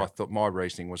well. So I thought my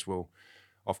reasoning was, well,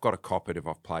 I've got to cop it if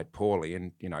I've played poorly.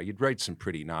 And, you'd read some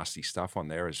pretty nasty stuff on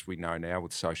there, as we know now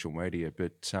with social media.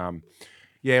 But,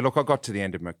 look, I got to the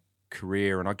end of my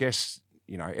career and I guess,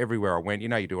 everywhere I went,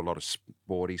 you do a lot of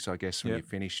sporties, I guess, when you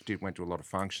finished. Went to a lot of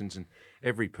functions and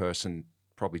every person,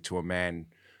 probably to a man,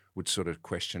 would sort of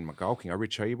question my goalkeeping. "Oh,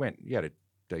 Richo, you had a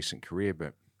decent career,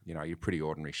 but your pretty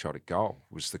ordinary shot at goal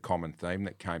was the common theme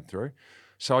that came through.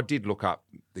 So I did look up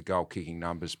the goal kicking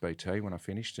numbers, BT, when I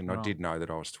finished, and I did know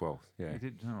that I was 12th. Yeah. You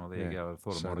did? Oh, there you go. I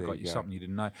thought So I might have there got you you go. something you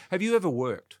didn't know. Have you ever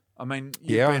worked? I mean,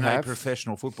 you've Yeah, I been a have.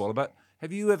 professional footballer, but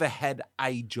have you ever had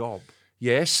a job?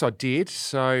 Yes, I did.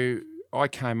 So I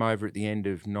came over at the end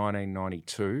of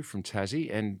 1992 from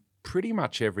Tassie, and pretty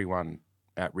much everyone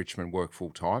at Richmond worked full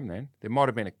time then. There might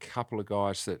have been a couple of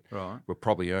guys that were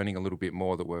probably earning a little bit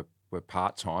more that were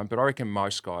part time, but I reckon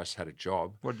most guys had a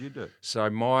job. What did you do? So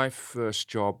my first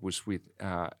job was with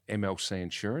MLC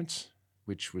Insurance,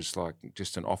 which was like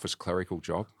just an office clerical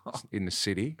job in the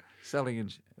city. Selling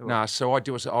No, so I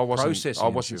wasn't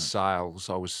insurance. sales.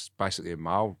 I was basically a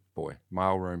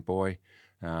mailroom boy,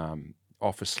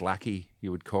 office lackey,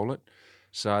 you would call it.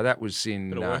 So that was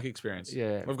in Bit of work experience.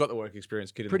 Yeah, We've got the work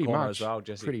experience kid in pretty the corner much as well,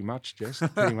 Jesse. Pretty much, Jess.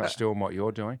 Pretty much doing what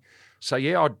you're doing. So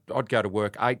yeah, I'd go to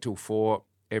work 8 till 4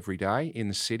 every day in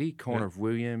the city, corner of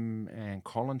William and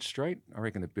Collins Street. I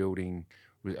reckon the building,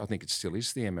 I think it still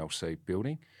is the MLC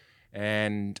building.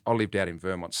 And I lived out in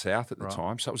Vermont South at the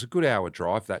time. So it was a good hour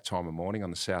drive that time of morning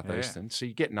on the southeastern. So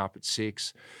you're getting up at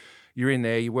 6, you're in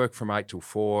there, you work from 8 till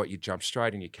 4, you jump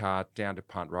straight in your car down to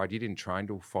Punt Road. You didn't train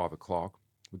till 5 o'clock.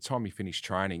 By the time you finished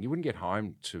training, you wouldn't get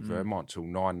home to Vermont till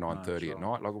 9:30 at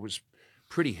night. Like, it was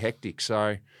pretty hectic.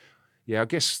 So yeah, I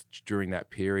guess during that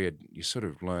period, you sort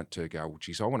of learnt to go, well,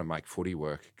 geez, I want to make footy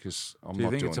work because I'm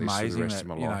not doing this for the rest of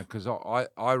my life. Because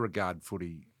I regard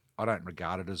footy, I don't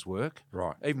regard it as work.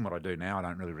 Right. Even what I do now, I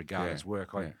don't really regard it as work.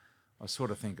 Yeah. I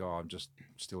sort of think, I'm just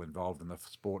still involved in the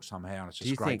sport somehow, and it's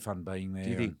just great fun being there.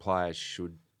 Do you think players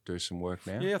should do some work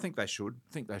now? Yeah, I think they should.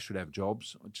 I think they should have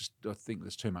jobs. I think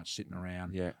there's too much sitting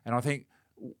around. Yeah. And I think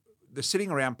the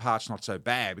sitting around part's not so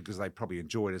bad because they probably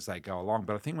enjoy it as they go along.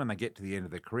 But I think when they get to the end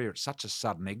of their career, it's such a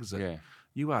sudden exit. Yeah.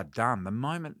 You are done. The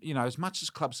moment, as much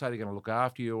as clubs say they're going to look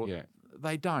after you,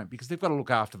 they don't, because they've got to look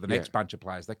after the next bunch of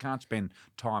players. They can't spend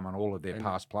time on all of their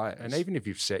past players. And even if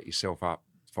you've set yourself up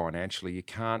financially, you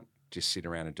can't just sit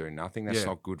around and do nothing. That's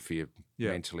not good for you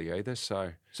mentally either.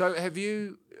 So have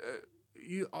you?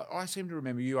 I seem to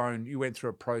remember you went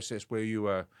through a process where you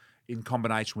were in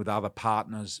combination with other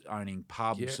partners owning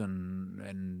pubs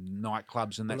and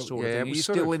nightclubs and that sort of thing. Are you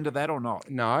still into that or not?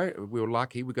 No, we were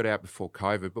lucky. We got out before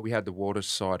COVID, but we had the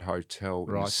Waterside Hotel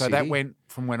in the city. That went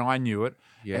from when I knew it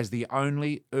as the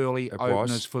only early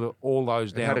openers for all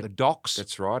those down at the docks.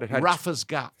 That's right. It had rough as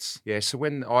guts. Yeah, so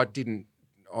when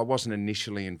I wasn't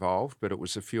initially involved, but it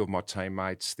was a few of my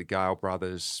teammates, the Gale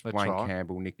brothers, Wayne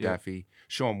Campbell, Nick Daffy,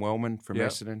 Sean Wellman from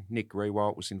Essendon, Nick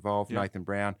Rewalt was involved, Nathan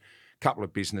Brown, a couple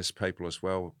of business people as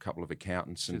well, a couple of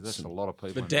accountants. That's a lot of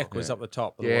people. The deck was up the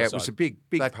top. It was a big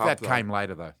pub. That came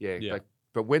later though. Yeah.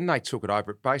 But when they took it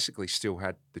over, it basically still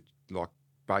had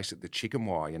the chicken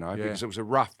wire, because it was a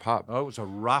rough pub. Oh, it was a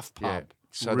rough pub. Yeah.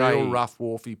 So rough,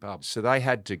 wharfy pub. So they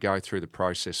had to go through the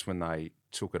process when they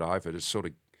took it over to sort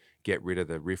of get rid of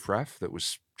the riffraff that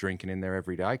was drinking in there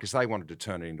every day, because they wanted to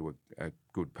turn it into a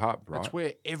good pub, right? That's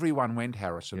where everyone went,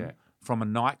 Harrison, from a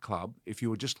nightclub. If you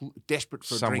were just desperate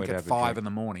for Somewhere a drink at 5 in the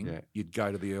morning, you'd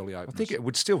go to the early openers. I think it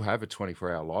would still have a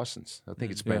 24-hour licence. I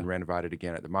think it's been renovated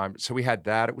again at the moment. So we had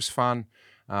that. It was fun.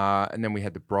 And then we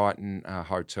had the Brighton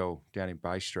Hotel down in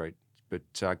Bay Street, but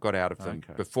got out of them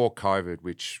before COVID,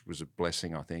 which was a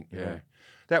blessing, I think. Yeah.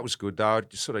 That was good, though.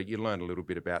 You learn a little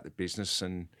bit about the business,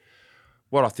 and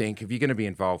what I think, if you're going to be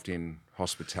involved in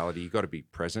hospitality, you've got to be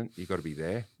present. You've got to be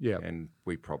there. Yeah. And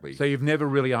we probably... So you've never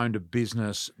really owned a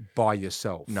business by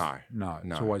yourself? No.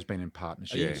 It's always been in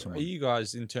partnership. Are you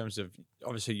guys, in terms of,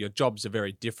 obviously your jobs are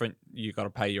very different. You've got to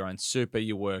pay your own super.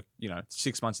 You work,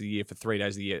 6 months of the year for 3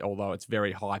 days of the year, although it's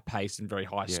very high pace and very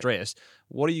high stress.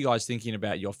 What are you guys thinking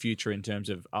about your future in terms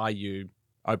of, are you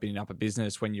opening up a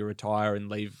business when you retire and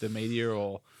leave the media,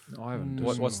 or I haven't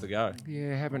what's the go?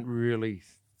 Yeah, haven't really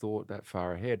thought that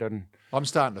far ahead. And I'm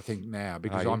starting to think now,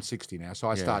 because I'm 60 now, so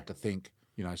I start to think,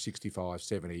 65,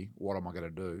 70, what am I going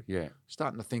to do? Yeah.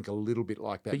 Starting to think a little bit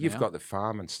like that. But you've got the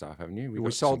farm and stuff, haven't you?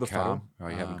 We sold the farm. Oh,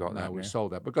 you haven't got that? No, we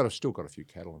sold that, but still got a few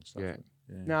cattle and stuff. Yeah.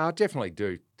 No, I definitely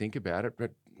do think about it,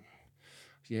 but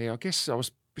I guess I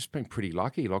was just been pretty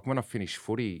lucky. Like, when I finished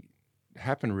footy, it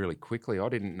happened really quickly. I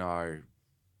didn't know,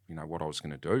 what I was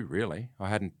going to do, really.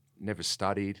 I never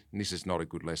studied, and this is not a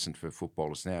good lesson for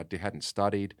footballers now. I hadn't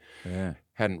studied,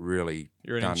 hadn't really.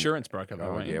 You're an insurance broker,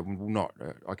 though, aren't you? Yeah, well, not.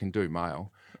 I can do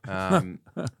mail.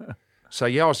 So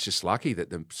I was just lucky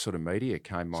that the sort of media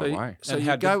came my way. So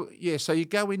you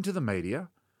go into the media,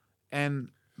 and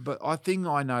But I think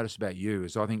I noticed about you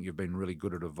is I think you've been really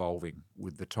good at evolving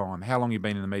with the time. How long have you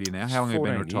been in the media now? How long have you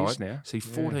been 14 retired? years now. See,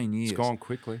 14 years. It's gone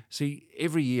quickly. See,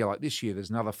 every year, like this year, there's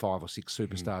another 5 or 6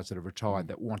 superstars that have retired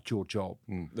that want your job.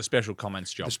 The special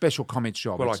comments job. The special comments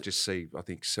job. Well, I just see, I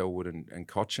think Selwood and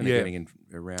Cochin are Yeah. getting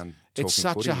around talking It's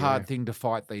such footy, a hard thing to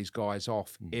fight these guys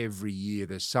off every year.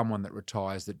 There's someone that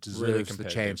retires that deserves the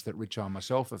competitive. chance that Richo and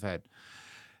myself have had.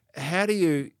 How do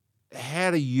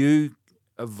you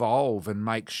evolve and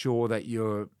make sure that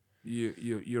you're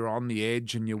on the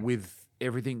edge and you're with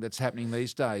everything that's happening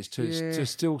these days to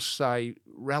still stay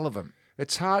relevant?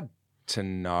 It's hard to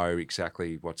know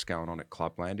exactly what's going on at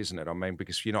Clubland, isn't it? I mean,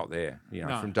 because you're not there,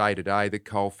 from day to day, the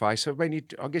coalface. I mean,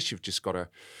 I guess you've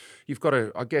got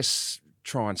to, I guess,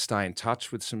 try and stay in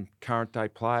touch with some current day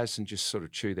players and just sort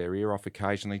of chew their ear off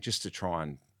occasionally, just to try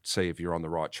and see if you're on the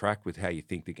right track with how you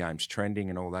think the game's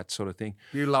trending and all that sort of thing.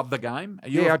 You love the game?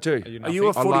 I do. Are you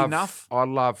a footy nuff? I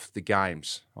love the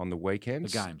games on the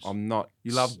weekends. The games. I'm not.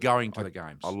 You love going to the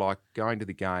games? I like going to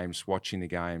the games, watching the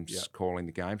games, calling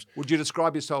the games. Would you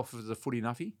describe yourself as a footy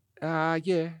nuffy?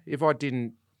 Yeah. If I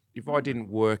didn't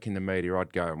work in the media,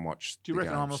 I'd go and watch. Do you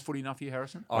reckon games. I'm a footy nuffy,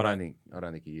 Harrison? I don't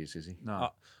think he is he? No.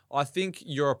 I think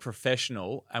you're a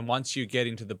professional, and once you get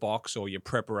into the box or your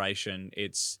preparation,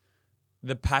 it's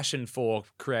the passion for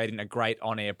creating a great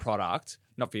on-air product,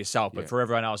 not for yourself, but for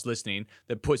everyone else listening,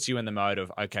 that puts you in the mode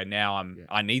of, okay, now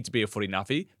I need to be a footy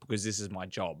nuffy because this is my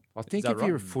job. I think if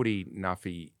you're a footy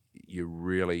nuffy, you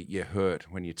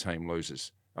hurt when your team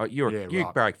loses.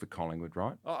 You barrack for Collingwood,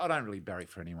 right? I don't really barrack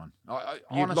for anyone. You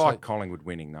honestly like Collingwood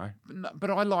winning, though. But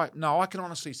I can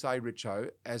honestly say, Richo,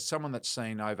 as someone that's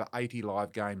seen over 80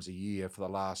 live games a year for the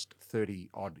last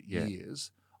 30-odd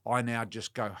years, I now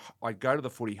just go to the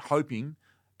footy hoping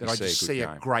that I just see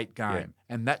a great game.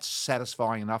 And that's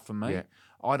satisfying enough for me. Yeah.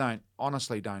 I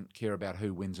honestly don't care about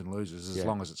who wins and loses as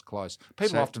long as it's close.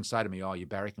 People often say to me, oh, you're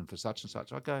barracking for such and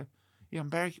such. I go, yeah,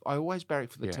 I always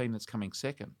barrack for the team that's coming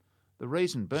second. The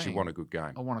reason being, you want a good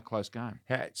game. I want a close game.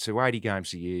 So 80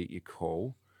 games a year you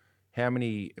call. How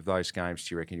many of those games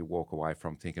do you reckon you walk away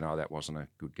from thinking, oh, that wasn't a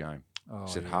good game?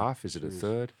 Is it half? Is it a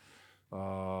third?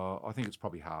 I think it's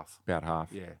probably half. About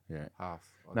half. Yeah. Half.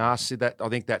 I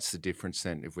think that's the difference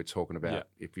then. If we're talking about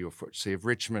if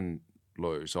Richmond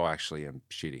lose, I actually am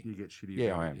shitty. You get shitty.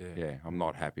 Yeah, I am. Yeah, I'm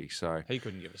not happy. So he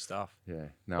couldn't give a stuff. Yeah.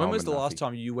 No. When was the last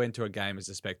time you went to a game as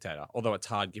a spectator? Although it's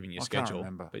hard given your schedule.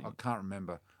 I can't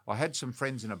remember. I had some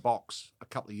friends in a box a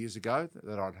couple of years ago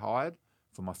that I'd hired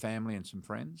for my family and some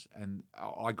friends, and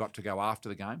I got to go after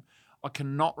the game. I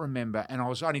cannot remember, and I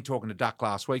was only talking to Duck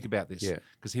last week about this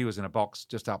because he was in a box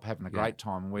just up having a great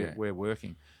time, and we're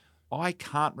working. I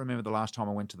can't remember the last time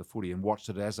I went to the footy and watched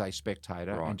it as a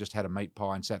spectator and just had a meat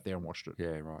pie and sat there and watched it.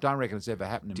 Yeah, right. Don't reckon it's ever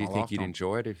happened in my lifetime. Do you think you'd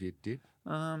enjoy it if you did?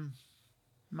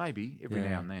 Maybe every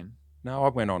now and then. No, I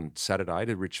went on Saturday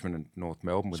to Richmond and North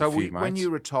Melbourne with a few mates. When you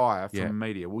retire from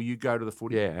media, will you go to the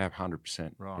footy? Yeah,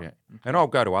 100%. Right. Yeah. Okay. And I'll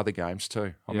go to other games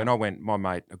too. I mean,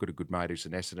 I've got a good mate who's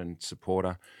an Essendon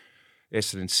supporter.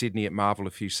 Essendon Sydney at Marvel a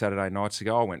few Saturday nights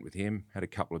ago. I went with him, had a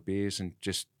couple of beers and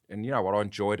you know what, I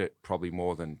enjoyed it probably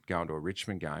more than going to a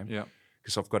Richmond game. Yeah.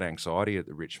 Because I've got anxiety at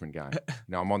the Richmond game.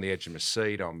 Now, I'm on the edge of my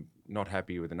seat. I'm not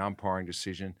happy with an umpiring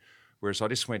decision. Whereas I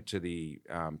just went to the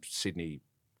Sydney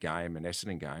game and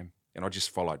Essendon game and I just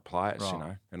followed players,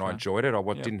 and I enjoyed it.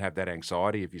 I didn't have that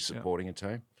anxiety if you're supporting a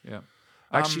team. Yeah.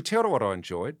 Actually, tell you what I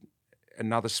enjoyed.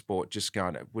 Another sport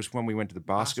was when we went to the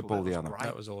basketball the other night.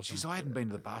 That was awesome. Jeez, I hadn't been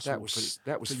to the basketball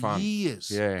that was for fun. Years.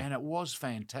 Yeah. And it was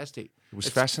fantastic. It was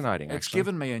fascinating, It's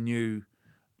given me a new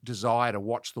desire to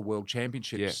watch the World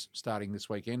Championships starting this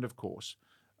weekend, of course,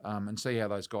 and see how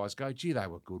those guys go. Gee, they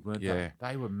were good, weren't they?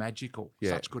 They were magical.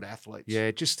 Yeah. Such good athletes.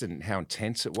 Yeah, just in how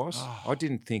intense it was. I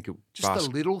didn't think it just the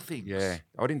little things. Yeah,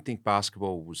 I didn't think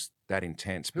basketball was that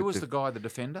intense. Who was the guy, the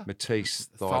defender? Matisse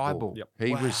Thybulle. Yep.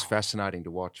 He was fascinating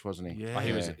to watch, wasn't he? Yeah.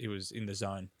 He was in the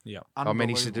zone. Yeah. I mean,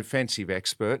 he's a defensive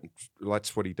expert.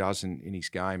 That's what he does in his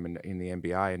game and in the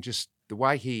NBA. And just the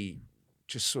way he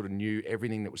just sort of knew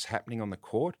everything that was happening on the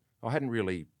court. I hadn't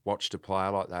really watched a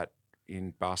player like that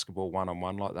in basketball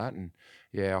one-on-one like that. And,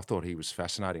 I thought he was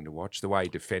fascinating to watch, the way he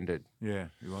defended. Yeah,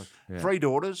 he was. Yeah. 3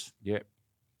 daughters. Yeah.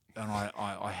 And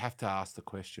I have to ask the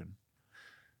question,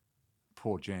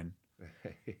 poor Jen,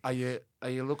 are you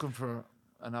looking for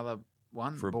another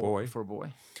one? For a boy? For a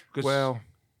boy? Because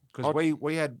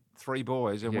we had 3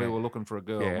 boys and we were looking for a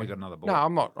girl and we got another boy. No,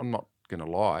 I'm not going to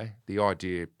lie. The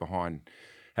idea behind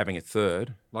having a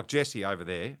third. Like Jesse over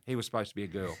there, he was supposed to be a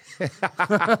girl.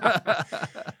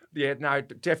 Yeah, no,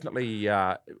 definitely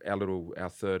our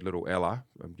third little Ella.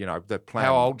 The plan.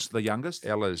 How old's the youngest?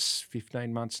 Ella's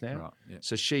 15 months now. Right. Yeah.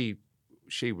 So she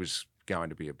she was going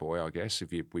to be a boy, I guess.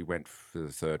 We went for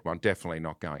the third one, definitely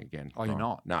not going again. Oh, you're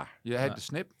not? No. You had to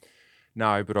snip?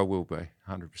 No, but I will be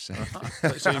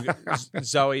 100%. So you've got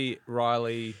Zoe,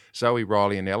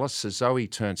 Riley, and Ellis. So Zoe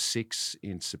turned 6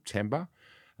 in September.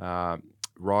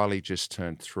 Riley just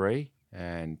turned 3,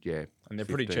 and and they're 15.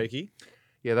 pretty cheeky.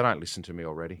 Yeah, they don't listen to me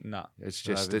already. No, it's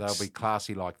just they'll be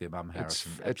classy like their mum,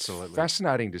 Harrison. Absolutely. It's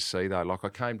fascinating to see though. Like I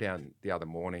came down the other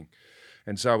morning,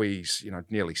 and Zoe's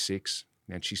nearly 6,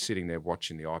 and she's sitting there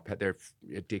watching the iPad. They're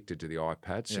addicted to the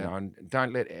iPads, and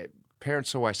don't let.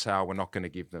 Parents always say, "Oh, we're not going to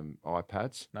give them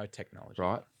iPads." No technology,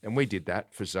 right? And we did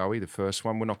that for Zoe, the first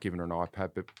one. We're not giving her an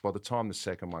iPad, but by the time the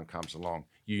second one comes along,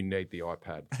 you need the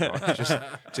iPad, right? Just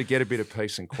to get a bit of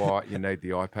peace and quiet, you need the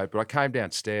iPad. But I came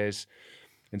downstairs,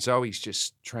 and Zoe's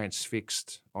just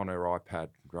transfixed on her iPad,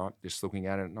 right? Just looking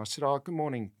at it, and I said, "Oh, good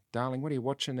morning, darling. What are you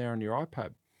watching there on your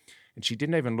iPad?" And she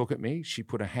didn't even look at me. She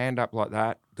put a hand up like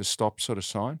that, the stop sort of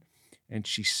sign, and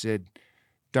she said,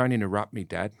 "Don't interrupt me,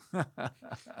 Dad."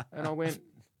 And I went,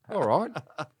 "All right."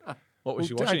 What was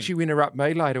she watching? Don't you interrupt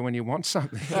me later when you want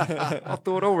something. I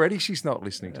thought already she's not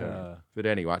listening to me. But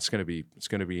anyway, it's going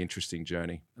to be interesting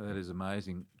journey. That is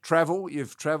amazing. Travel,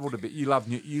 you've travelled a bit. You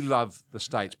love the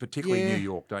States, particularly New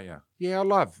York, don't you? Yeah, I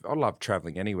love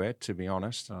travelling anywhere, to be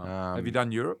honest. Have you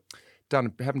done Europe?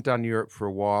 Haven't done Europe for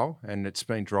a while, and it's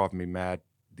been driving me mad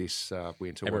this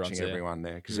winter watching everyone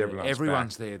there because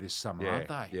everyone's there this summer, aren't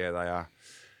they? Yeah, they are.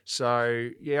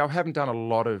 So, I haven't done a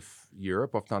lot of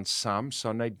Europe. I've done some. So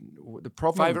I need the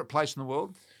problem. Favourite place in the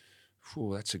world?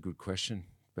 Oh, that's a good question,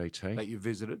 BT. That you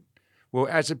visited? Well,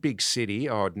 as a big city,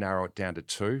 I'd narrow it down to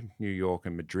 2, New York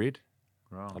and Madrid.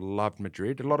 Right. I loved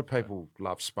Madrid. A lot of people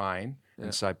love Spain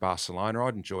and say Barcelona.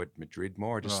 I'd enjoyed Madrid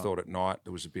more. I just thought at night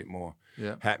there was a bit more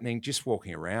happening, just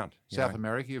walking around. South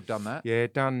America, you've done that? Yeah,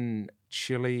 done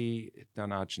Chile,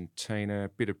 done Argentina, a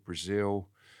bit of Brazil,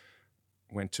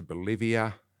 went to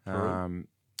Bolivia.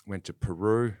 Went to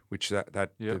Peru, which the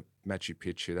Machu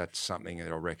Picchu, that's something that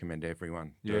I recommend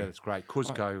everyone do. Yeah, it's great.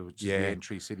 Cuzco, which is the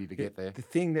entry city to get there. The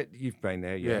thing that you've been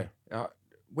there,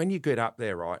 when you get up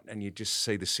there, right, and you just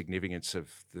see the significance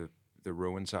of the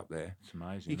ruins up there. It's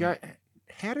amazing. You go,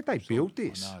 how did they build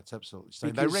this? No, it's absolutely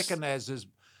stunning. They reckon as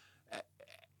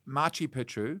Machu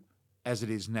Picchu, as it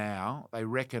is now, they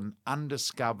reckon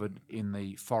undiscovered in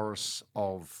the forests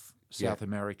of South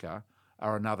America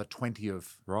are another 20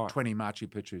 Machu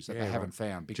Picchus that they haven't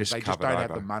found because they just don't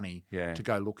have the money to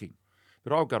go looking.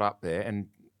 But I got up there and,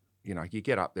 you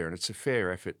get up there and it's a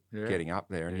fair effort getting up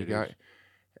there and you go,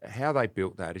 how they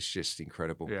built that is just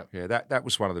incredible. Yeah, that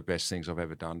was one of the best things I've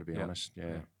ever done, to be honest.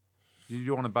 Yeah. Did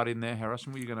you want to butt in there,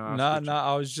 Harrison? Were you going to ask? No.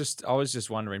 I was just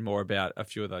wondering more about a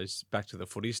few of those back to the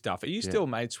footy stuff. Are you still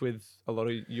mates with a lot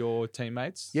of your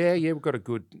teammates? Yeah. We've got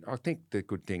I think the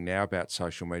good thing now about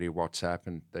social media, WhatsApp,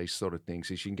 and these sort of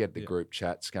things is you can get the group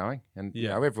chats going, and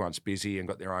everyone's busy and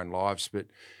got their own lives, but.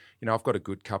 I've got a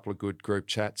couple of good group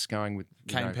chats going with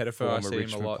Kane Pettifer, I see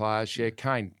him a lot. Players. Yeah,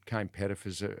 Kane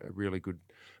Pettifer's a really good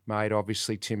mate.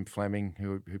 Obviously, Tim Fleming,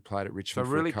 who played at Richmond.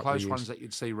 So really for a couple close of years. Ones that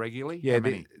you'd see regularly. Yeah,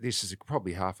 this is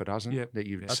probably half a dozen that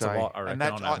you'd That's say. a lot, I reckon.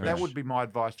 And that would be my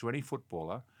advice to any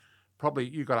footballer. Probably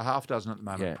you've got a half dozen at the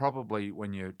moment. Yeah. Probably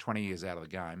when you're 20 years out of the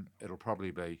game, it'll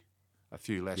probably be a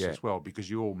few less as well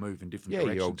because you all move in different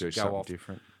directions. You all do something off.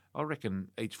 different. I reckon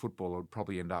each footballer would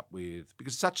probably end up with,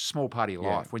 because it's such a small part of your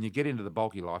life, when you get into the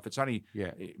bulky life, it's only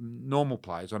normal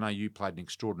players. I know you played an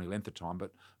extraordinary length of time,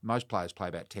 but most players play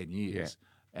about 10 years.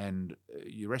 Yeah. And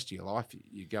the rest of your life,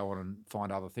 you go on and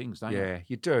find other things, don't you? Yeah,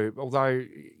 you do. Although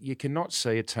you cannot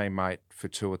see a teammate for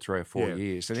 2 or 3 or 4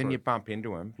 years, and then you bump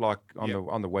into them. Like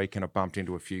on the weekend, I bumped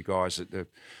into a few guys at the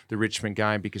Richmond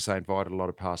game because they invited a lot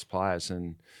of past players,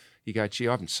 and you go, gee,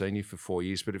 I haven't seen you for 4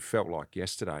 years, but it felt like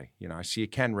yesterday, So you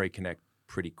can reconnect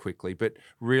pretty quickly. But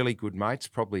really good mates,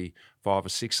 probably 5 or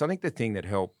 6. I think the thing that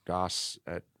helped us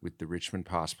with the Richmond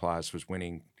past players was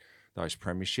winning those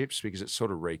premierships because it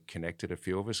sort of reconnected a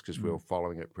few of us because we were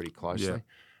following it pretty closely.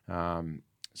 Yeah.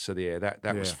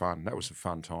 That was fun. That was a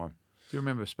fun time. Do you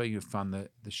remember, speaking of fun,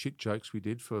 the shit jokes we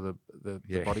did for the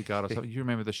bodyguard or something? Do you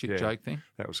remember the shit joke thing?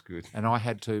 That was good. And I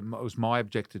had to, it was my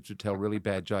objective to tell really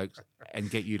bad jokes and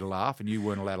get you to laugh, and you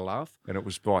weren't allowed to laugh. And it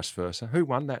was vice versa. Who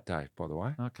won that day, by the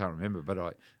way? I can't remember,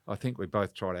 but I think we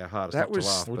both tried our hardest not to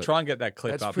laugh. We'll try and get that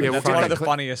clip up. That's one of the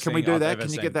funniest things. Can we do that?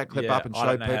 Can you get that clip up and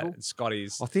show people? Scotty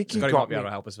might be able to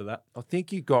help us with that. I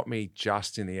think you got me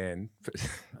just in the end.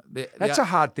 That's a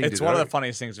hard thing to do. It's one of the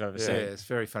funniest things I've ever seen. Yeah, it's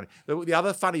very funny. The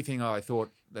other funny thing I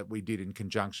thought that we did in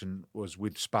conjunction was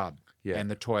with Spud and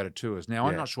the Toyota Tours. Now,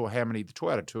 I'm not sure how many. The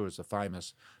Toyota Tours are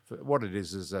famous for what it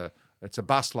is it's a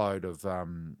busload of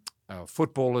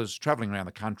footballers travelling around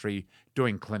the country,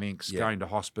 doing clinics, going to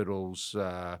hospitals,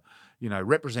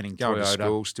 representing Going Toyota, to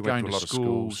schools, going to a to lot of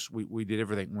schools. We did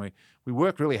everything. We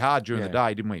worked really hard during the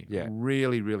day, didn't we? Yeah.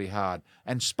 Really, really hard.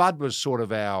 And Spud was sort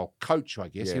of our coach, I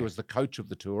guess. Yeah. He was the coach of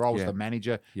the tour. I was the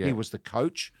manager. Yeah. He was the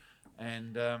coach.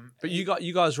 And but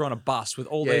you guys were on a bus with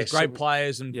all these great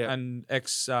players and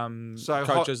ex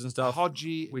coaches and stuff.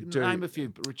 Hodgie, name a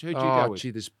few. Richard, who'd you go with?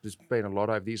 Gee, there's been a lot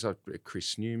over these.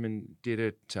 Chris Newman did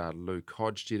it. Luke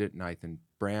Hodge did it. Nathan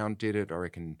Brown did it. I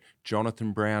reckon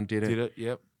Jonathan Brown did it. Did it?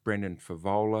 Yep. Brendan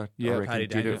Favola, I reckon, Paddy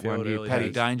did it one year.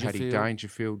 Paddy Dangerfield.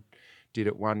 Dangerfield did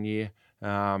it one year.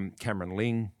 Cameron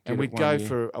Ling did and we'd it go one year.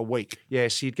 for a week. Yeah,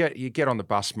 so you'd get on the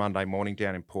bus Monday morning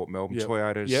down in Port Melbourne.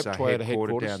 Toyota's Toyota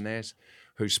headquarters down there,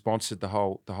 who sponsored the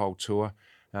whole tour.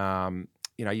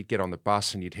 You'd get on the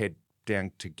bus and you'd head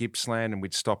down to Gippsland, and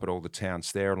we'd stop at all the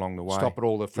towns there along the way. Stop at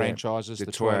all the franchises, the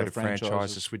Toyota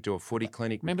franchises. We'd do a footy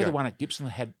clinic. Remember the one at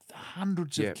Gippsland had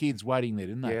hundreds of kids waiting there,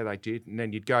 didn't they? Yeah, they did. And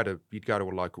then you'd go to a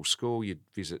local school. You'd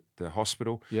visit the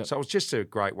hospital. Yep. So it was just a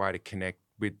great way to connect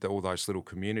with all those little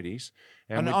communities.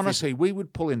 And honestly, we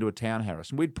would pull into a town, Harris,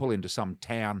 and we'd pull into some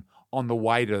town on the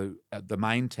way to the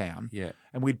main town. Yeah.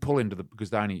 And we'd pull into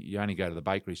because you only go to the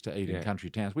bakeries to eat in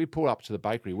country towns. We'd pull up to the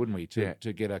bakery, wouldn't we,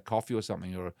 to get a coffee or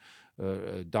something, or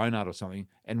a donut or something.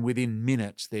 And within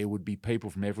minutes, there would be people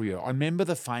from everywhere. I remember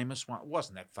the famous one. It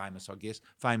wasn't that famous, I guess.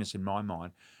 Famous in my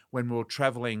mind, when we were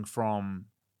travelling from.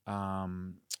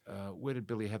 Where did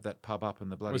Billy have that pub up in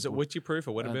the bloody? Was it Witchyproof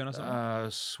or Wedderburn or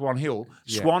something? Swan Hill.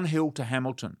 Yeah. Swan Hill to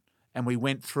Hamilton. And we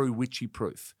went through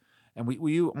Witchyproof. And were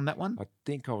you on that one? I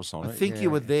think I was on it. I think you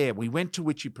were there. We went to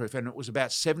Witchyproof, and it was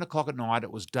about 7 o'clock at night.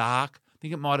 It was dark. I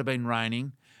think it might have been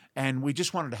raining. And we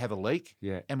just wanted to have a leak.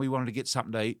 Yeah. And we wanted to get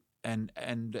something to eat.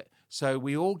 And so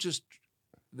we all just,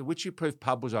 the Witchyproof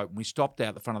pub was open. We stopped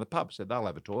out the front of the pub, said they'll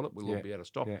have a toilet. We'll all be able to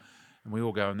stop. Yeah. And we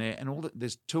all go in there, and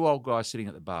there's 2 old guys sitting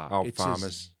at the bar. Old it's farmers.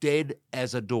 As dead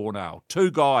as a doornail. 2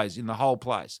 guys in the whole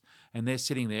place, and they're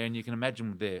sitting there, and you can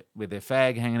imagine with their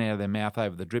fag hanging out of their mouth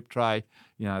over the drip tray.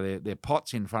 Their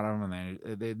pots in front of them,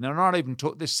 and they're not even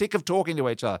they're sick of talking to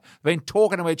each other. They've been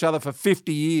talking to each other for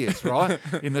 50 years, right,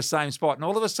 in the same spot. And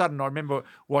all of a sudden, I remember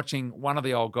watching one of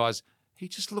the old guys. He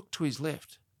just looked to his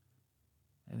left.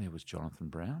 And there was Jonathan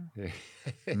Brown,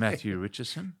 Matthew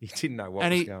Richardson. He didn't know what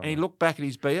was going on. And he looked back at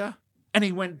his beer, and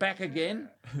he went back again,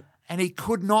 and he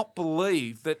could not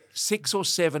believe that 6 or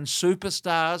 7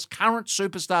 superstars, current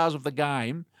superstars of the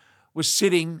game, were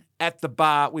sitting at the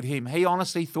bar with him. He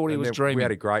honestly thought he was dreaming. We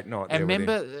had a great night there. And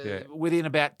remember, within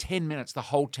about 10 minutes, the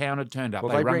whole town had turned up.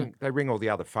 Well, they ring all the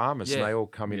other farmers, and they all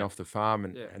come in off the farm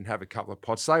and have a couple of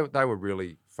pots. They were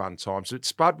really fun times.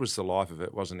 Spud was the life of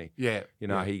it, wasn't he? Yeah.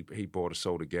 He brought us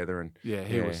all together, and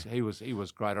he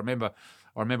was great.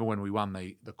 I remember when we won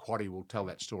the quaddie. We'll tell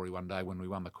that story one day when we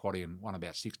won the quaddie and won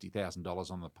about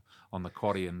 $60,000 on the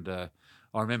quaddie. And I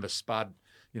remember Spud.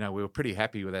 We were pretty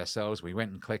happy with ourselves. We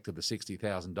went and collected the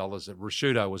 $60,000.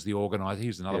 Rashudo was the organiser. He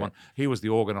was another one. He was the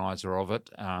organiser of it.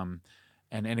 And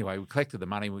anyway, we collected the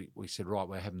money. We said, right,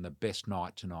 we're having the best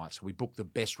night tonight. So we booked the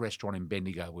best restaurant in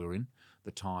Bendigo we were in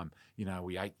the time.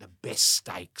 We ate the best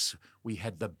steaks. We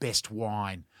had the best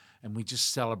wine. And we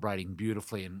just celebrating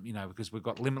beautifully. And, because we've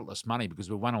got limitless money because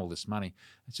we won all this money.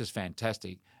 It's just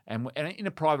fantastic. And in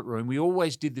a private room, we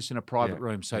always did this in a private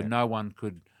room so no one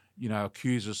could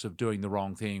accuse us of doing the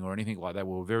wrong thing or anything like that.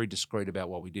 We were very discreet about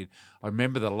what we did. I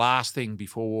remember the last thing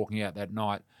before walking out that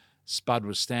night, Spud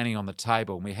was standing on the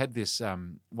table, and we had this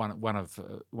one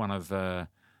of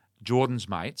Jordan's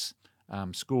mates,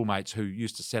 schoolmates who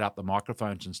used to set up the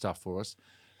microphones and stuff for us.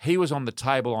 He was on the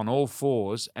table on all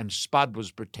fours, and Spud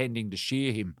was pretending to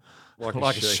shear him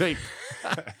like a sheep.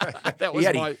 That was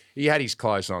he had his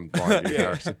clothes on, behind you,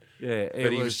 Harrison.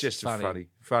 But he was just a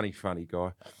funny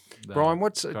guy. Brian,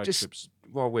 what's just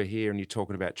while we're here and you're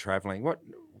talking about travelling,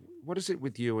 what is it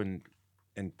with you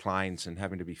and planes and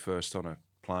having to be first on a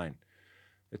plane?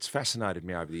 It's fascinated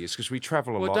me over the years because we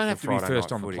travel a lot. Well, I don't have to be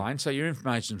first on footy. the plane, so your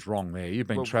information's wrong there. You've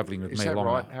been travelling with me that longer.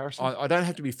 Right, Harrison? I don't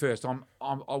have to be first.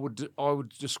 I would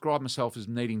describe myself as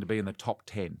needing to be in the top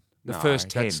 10. The first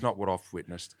 10. That's not what I've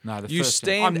witnessed. No, you first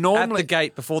stand 10. at the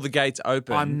gate before the gates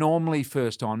open. I'm normally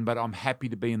first on, but I'm happy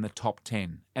to be in the top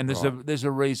 10. And there's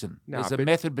a reason. There's a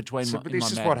method between but this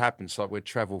is what happens. Like we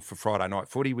travel for Friday night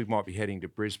footy. We might be heading to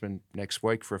Brisbane next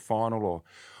week for a final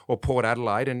or Port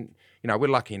Adelaide. And, we're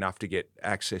lucky enough to get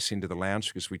access into the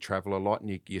lounge because we travel a lot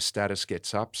and your status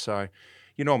gets up. So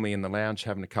you're normally in the lounge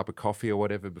having a cup of coffee or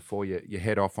whatever before you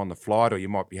head off on the flight, or you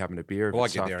might be having a beer. Well, I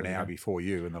get there an hour before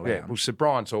you in the lounge. Yeah, well, so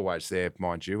Brian's always there,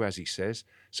 mind you, as he says.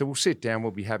 So we'll sit down,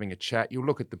 we'll be having a chat. You'll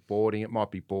look at the boarding. It might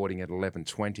be boarding at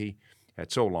 11:20.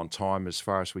 It's all on time as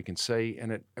far as we can see.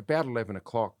 And at about 11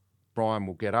 o'clock, Brian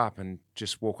will get up and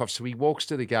just walk off. So he walks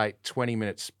to the gate 20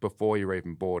 minutes before you're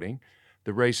even boarding.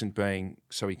 The reason being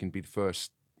so he can be the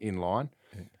first in line.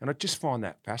 Yeah. And I just find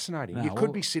that fascinating. You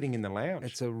could be sitting in the lounge.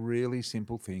 It's a really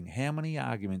simple thing. How many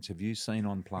arguments have you seen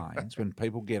on planes when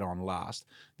people get on last?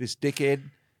 This dickhead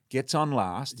gets on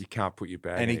last. You can't put your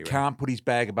bag and anywhere. He can't put his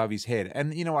bag above his head.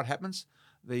 And you know what happens?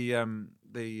 The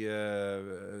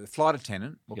flight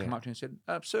attendant will come up to him and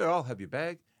said, "Sir, I'll have your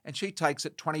bag." And she takes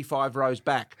it 25 rows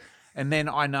back. And then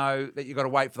I know that you've got to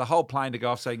wait for the whole plane to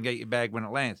go off so you can get your bag when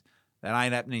it lands. That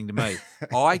ain't happening to me.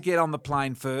 I get on the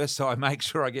plane first, so I make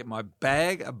sure I get my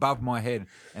bag above my head.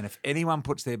 And if anyone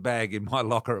puts their bag in my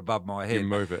locker above my head, you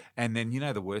move it. And then,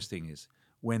 the worst thing is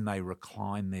when they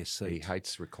recline their seat. He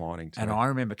hates reclining too. And I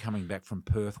remember coming back from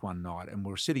Perth one night and we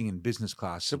were sitting in business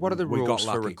class. So what are the rules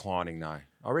for reclining though?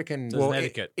 I reckon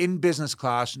etiquette. In business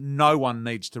class, no one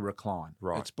needs to recline.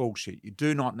 Right. It's bullshit. You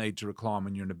do not need to recline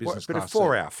when you're in a business class. But a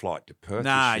 4-hour flight to Perth.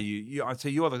 Nah, I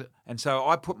tell you and so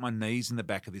I put my knees in the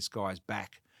back of this guy's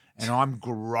back. And I'm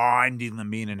grinding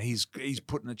them in, and he's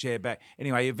putting the chair back.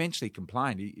 Anyway, he eventually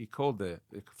complained. He called the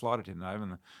flight attendant over,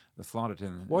 and the flight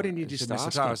attendant. Why didn't you just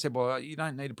ask him? I said, "Well, you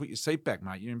don't need to put your seat back,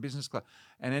 mate. You're in business class."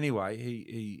 And anyway,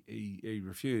 he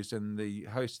refused, and the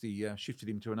host shifted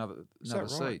him to another right?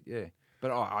 seat. Yeah.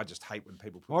 But I just hate when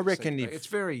people put I reckon seat back. It's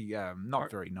very not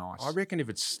very nice. I reckon if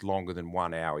it's longer than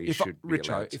 1 hour, you should be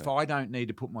allowed to. If I don't need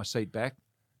to put my seat back,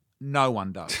 no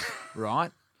one does,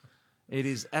 right? It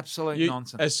is absolute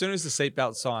nonsense. As soon as the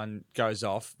seatbelt sign goes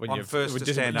off, when you're first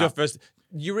to stand up,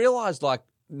 you realise like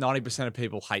 90% of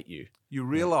people hate you. You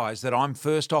realise that I'm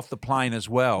first off the plane as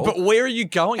well. But where are you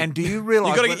going? And do you realise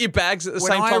you've got to get your bags at the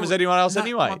same time as anyone else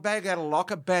anyway? My bag out of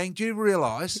locker, bang. Do you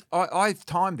realise I've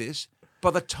timed this? By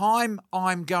the time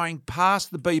I'm going past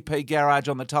the BP garage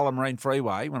on the Tullamarine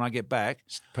Freeway, when I get back,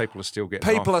 people are still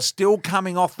are still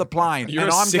coming off the plane, You're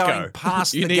and a I'm sicko. Going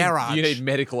past the garage. You need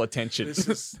medical attention.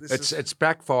 It's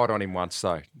backfired on him once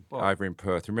though, over in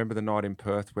Perth. Remember the night in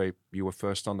Perth where you were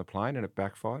first on the plane and it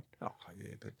backfired? Oh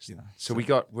yeah, but So we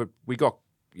got.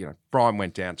 Brian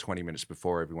went down 20 minutes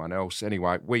before everyone else.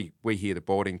 Anyway, we hear the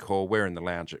boarding call. We're in the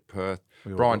lounge at Perth.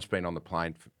 Brian's been on the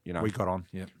plane. We got on,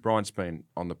 yeah. Brian's been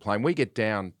on the plane. We get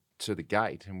down to the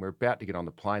gate and we're about to get on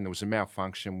the plane. There was a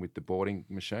malfunction with the boarding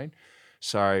machine.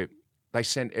 So they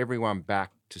sent everyone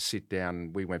back to sit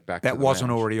down. We went back to the That wasn't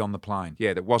lounge. already on the plane.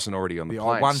 Yeah, that wasn't already on the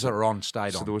plane. The ones that are on stayed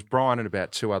on. So there was Brian and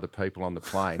about 2 other people on the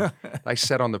plane. They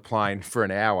sat on the plane for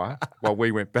an hour while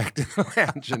we went back to the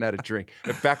lounge and had a drink.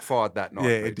 It backfired that night. Yeah,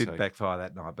 it did backfire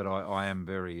that night. But I am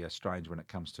very strange when it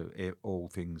comes to all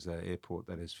things airport,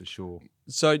 that is for sure.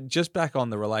 So just back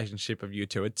on the relationship of you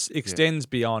two, it extends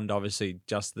beyond obviously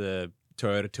just the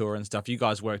Toyota Tour and stuff. You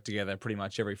guys work together pretty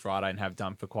much every Friday and have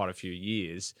done for quite a few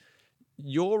years.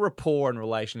 Your rapport and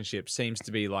relationship seems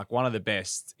to be like one of the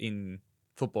best in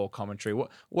football commentary.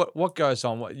 What goes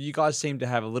on? You guys seem to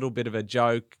have a little bit of a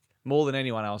joke more than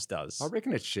anyone else does. I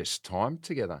reckon it's just time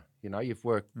together. You've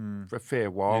worked for a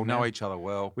fair while. You know each other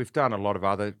well. We've done a lot of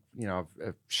other,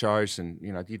 shows, and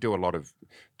you do a lot of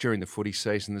during the footy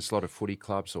season. There's a lot of footy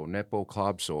clubs or netball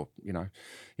clubs or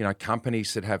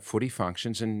companies that have footy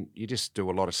functions, and you just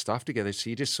do a lot of stuff together. So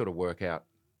you just sort of work out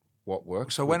what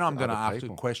works. So when I'm going to ask a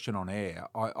question on air,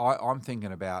 I'm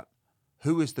thinking about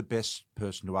who is the best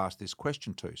person to ask this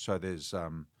question to. So there's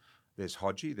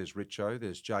Hodgie, there's Richo,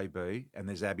 there's JB, and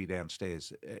there's Abby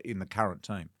downstairs in the current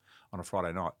team on a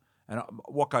Friday night. And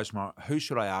what goes to my, who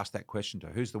should I ask that question to?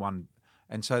 Who's the one?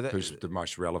 And so that, who's the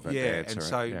most relevant answer? And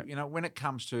so when it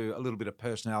comes to a little bit of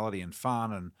personality and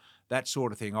fun and that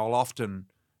sort of thing, I'll often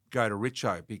go to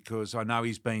Richo because I know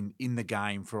he's been in the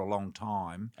game for a long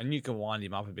time. And you can wind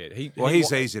him up a bit.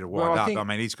 He's easy to wind up. I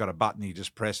mean, he's got a button you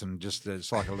just press and just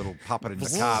it's like a little puppet in the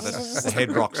car that the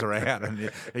head rocks around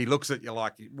and he looks at you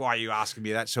like, why are you asking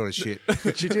me that sort of shit?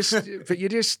 But you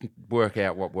just work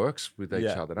out what works with each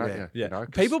other, don't you? Yeah.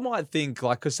 People might think,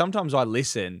 because sometimes I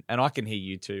listen and I can hear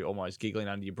you two almost giggling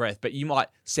under your breath, but you might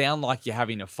sound like you're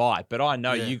having a fight. But I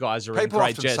know you guys are in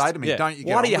great jest. People often say to me, don't you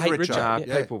get why do you hate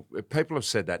Richo? People have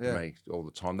said that to me all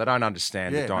the time. They don't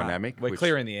understand the dynamic. We're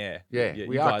clearing the air. Yeah,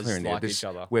 we are clearing the air. Each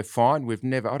other. We're fine. I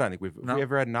don't think we've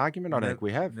ever had an argument. I don't think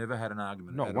we have. Never had an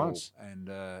argument. Not once. All. And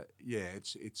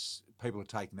it's people are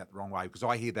taking that the wrong way because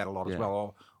I hear that a lot as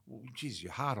well. Oh, geez,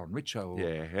 you're hard on Richo.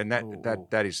 And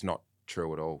that is not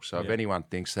true at all. So if anyone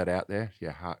thinks that out there,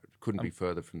 couldn't be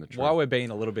further from the truth. While we're being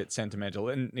a little bit sentimental,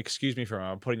 and excuse me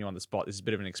for putting you on the spot, this is a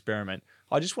bit of an experiment.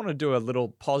 I just want to do a little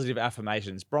positive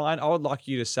affirmations. Brian, I would like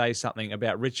you to say something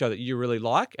about Richo that you really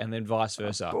like, and then vice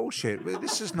versa. Bullshit.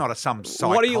 This is not some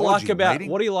psychology What do you like about meeting.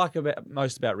 What do you like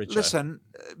most about Richo? Listen,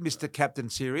 Mr. Captain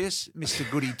Serious, Mr.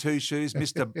 Goody Two Shoes,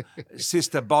 Mr.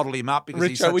 Sister Bottle Him Up because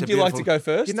he's Richo, such would a you like beautiful... to go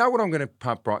first? You know what I'm going to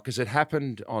pump, right? Because it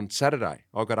happened on Saturday.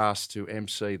 I got asked to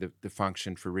MC the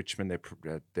function for Richmond,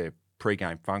 their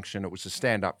pre-game function. It was a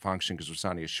stand-up function because it was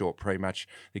only a short pre-match.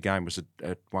 The game was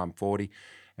at 1:40.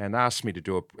 And they asked me to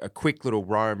do a quick little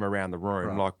roam around the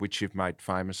room, like which you've made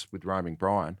famous with Roaming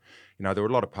Brian. You know, there were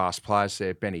a lot of past players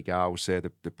there. Benny Gale was there,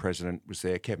 the president was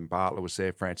there, Kevin Bartlett was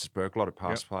there, Francis Burke, a lot of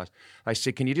past players. They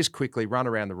said, can you just quickly run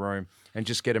around the room and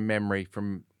just get a memory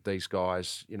from these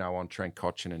guys, you know, on Trent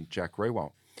Cotchin and Jack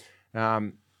Rewalt.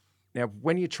 Now,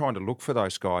 when you're trying to look for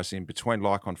those guys in between,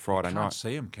 like on Friday night, You can't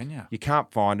see them, can you? you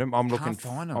can't find them. I'm Can't looking.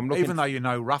 find them, I'm looking, even though you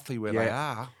know roughly where they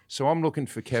are. So I'm looking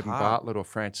for Kevin hard. Bartlett or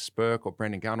Francis Burke or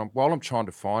Brendan Gunn. While I'm trying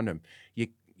to find them,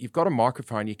 you've got a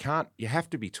microphone. You have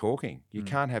to be talking. You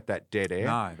can't have that dead air.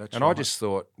 No, that's and right. I just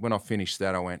thought when I finished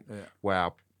that, I went,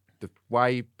 wow, the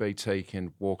way BT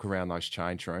can walk around those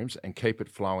change rooms and keep it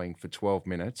flowing for 12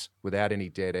 minutes without any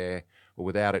dead air or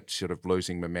without it sort of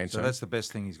losing momentum. So that's the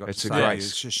best thing he's got It's to a say. great-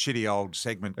 It's a shitty old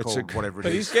segment called whatever it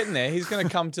But is. he's getting there. He's going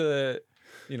to come to the,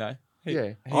 you know. He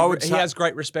say- has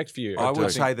great respect for you. I would do.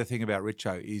 say the thing about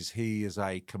Richo is he is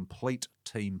a complete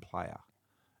team player.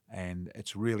 And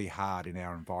it's really hard in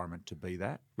our environment to be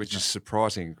that. Which is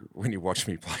surprising when you watch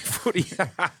me play footy.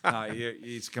 No,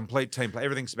 he's a complete team player.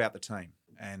 Everything's about the team.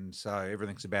 And so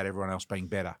everything's about everyone else being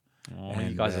better. Oh,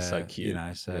 you guys are so cute. You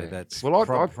know, so that's Well,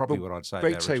 probably what I'd say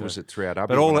about BT Richo. was at 3RW.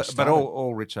 But when I started.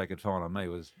 all Richo could find on me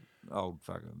was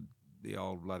the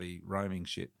old bloody roaming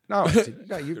shit. No,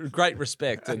 you've Great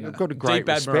respect and got a great deep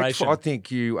respect. admiration. I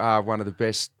think you are one of the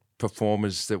best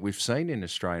performers that we've seen in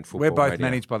Australian football. We're both media.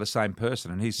 managed by the same person,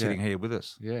 and he's sitting here with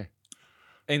us. Yeah.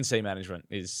 NC management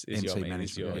is NC your management,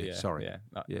 is your, yeah, sorry. Yeah.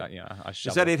 No, Yeah. no, you know, I Is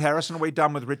shoved that it. it, Harrison? Are we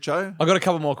done with Richo? I've got a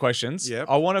couple more questions. Yep.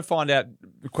 I want to find out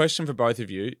a question for both of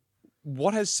you.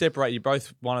 What has separated you both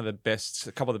a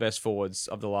couple of the best forwards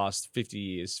of the last 50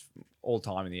 years all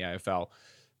time in the AFL?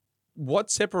 What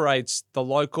separates the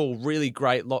local really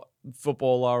great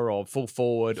footballer or full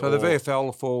forward? So the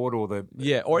VFL forward or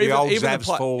the or the even old even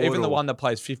Zavs forward even the or- one that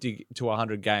plays 50 to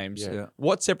 100 games. Yeah.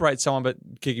 What separates someone but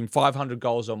kicking 500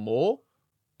 goals or more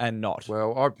and not?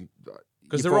 Well,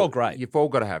 Because they're all great. You've all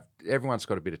got to have. Everyone's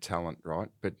got a bit of talent, right?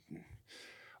 But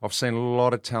I've seen a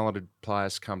lot of talented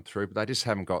players come through, but they just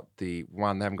haven't got the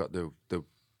one. They haven't got the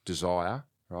desire,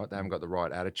 right? They haven't got the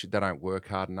right attitude. They don't work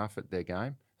hard enough at their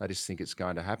game. They just think it's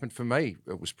going to happen. For me,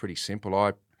 it was pretty simple.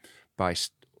 I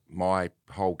based my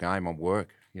whole game on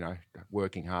work. You know,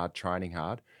 working hard, training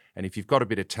hard, and if you've got a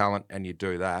bit of talent and you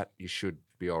do that, you should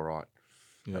be all right.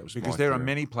 Yeah, That was because my there are theory.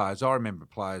 many players. I remember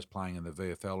players playing in the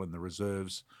VFL in the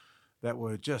reserves that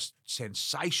were just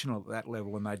sensational at that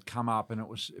level, and they'd come up, and it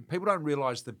was people don't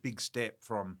realise the big step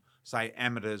from say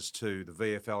amateurs to the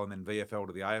VFL and then VFL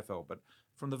to the AFL, but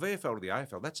from the VFL to the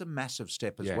AFL, that's a massive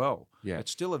step as well. Yeah. It's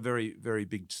still a very, very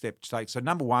big step to take. So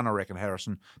number one, I reckon,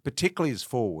 Harrison, particularly as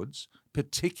forwards,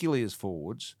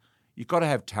 you've got to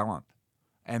have talent.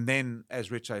 And then, as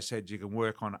Richo said, you can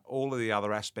work on all of the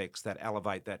other aspects that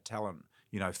elevate that talent,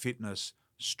 you know, fitness,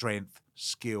 strength,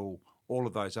 skill, all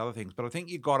of those other things. But I think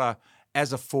you've got to,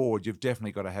 as a forward, you've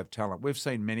definitely got to have talent. We've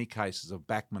seen many cases of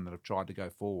backmen that have tried to go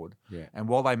forward. Yeah. And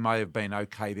while they may have been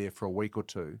okay there for a week or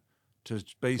two, to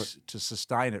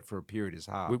sustain it for a period is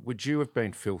hard. Would you have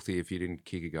been filthy if you didn't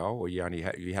kick a goal, or you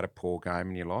had a poor game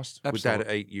and you lost? Absolutely. Would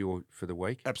that eat you for the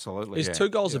week? Absolutely. Is 2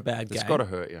 goals a bad game? It's got to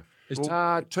hurt you.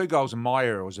 Well, 2 goals in my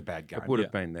era was a bad game. It would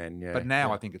have been then, yeah. But now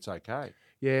yeah. I think it's okay.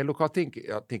 Yeah, look, I think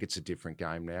it's a different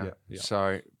game now. Yeah.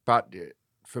 So, but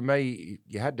for me,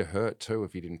 you had to hurt too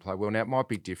if you didn't play well. Now it might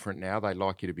be different now. They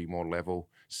like you to be more level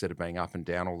instead of being up and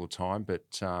down all the time.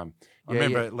 But I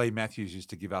remember Lee Matthews used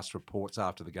to give us reports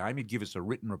after the game. He'd give us a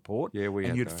written report. Yeah, we and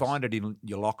had you'd those. find it in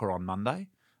your locker on Monday.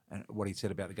 And what he said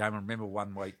about the game. I remember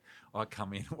one week I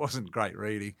come in. It wasn't great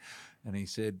reading, and he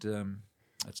said,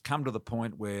 "It's come to the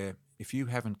point where if you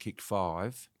haven't kicked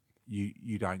 5,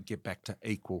 you don't get back to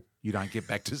equal. You don't get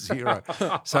back to 0."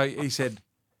 So he said,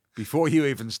 before you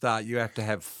even start, you have to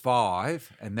have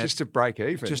 5, and that's just to break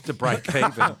even. just to break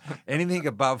even. Anything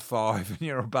above 5, and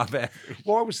you're above average.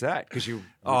 Why was that? Because you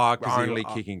were 'Cause only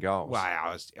kicking goals.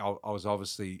 Well, I was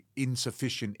obviously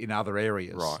insufficient in other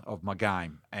areas of my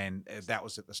game, and that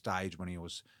was at the stage when he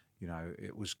was, you know,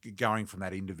 it was going from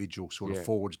that individual sort of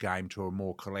forwards game to a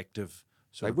more collective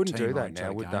sort They of wouldn't team do that now,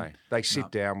 orientated would game. they? They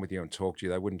sit down with you and talk to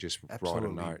you. They wouldn't just Absolutely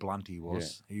write a note. blunt he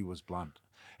was. Yeah. He was blunt.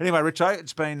 Anyway, Richo,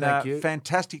 it's been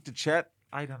fantastic to chat.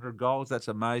 800 goals, that's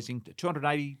amazing.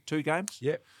 282 games?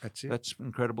 Yeah, that's it. That's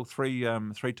incredible.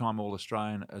 Three-time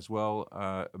All-Australian as well.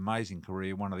 Amazing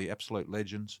career, one of the absolute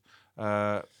legends.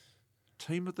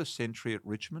 Team of the Century at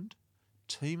Richmond.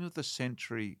 Team of the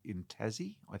Century in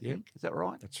Tassie, I think. Is that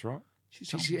right? That's right.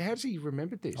 How does he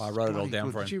remember this? I wrote it all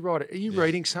down for him. Did you write it? Are you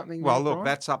reading something? Well, there, look, Brian?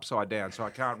 that's upside down, so I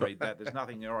can't read that. There's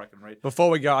nothing there I can read. Before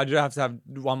we go, I do have to have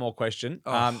one more question.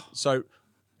 So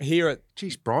here at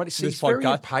Jeez, Brian, this he's very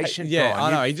podcast, impatient. yeah,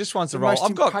 Brian. I know. He just wants to the roll. most I've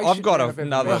impatient got man I've ever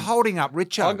another. We're holding up,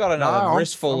 Richard. I've got another I'm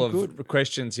wristful of good.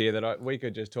 questions here that we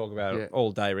could just talk about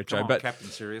all day, Richo. Come on, But Captain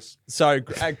Serious. so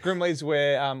at Grimley's,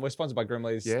 we're sponsored by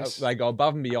Grimley's. Yes. They go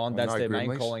above and beyond. I That's know their main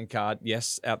Grimley's. calling card.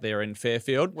 Yes, out there in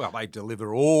Fairfield. Well, they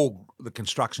deliver all the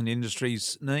construction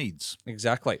industry's needs.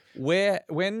 Exactly.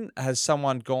 When has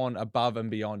someone gone above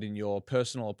and beyond in your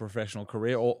personal or professional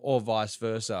career, or vice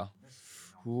versa?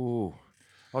 Ooh.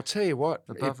 I'll tell you what,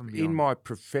 Above and in beyond. my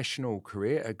professional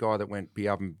career, a guy that went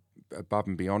above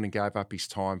and beyond and gave up his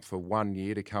time for 1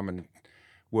 year to come and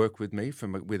work with me,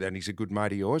 and he's a good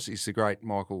mate of yours, is the great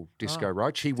Michael Disco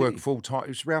Roach. He worked full-time. It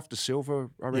was Ralph De Silva,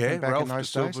 I reckon, back Ralph in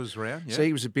those De days. Silva's around, yeah. So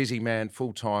he was a busy man,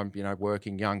 full-time,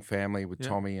 working, young family with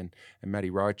Tommy and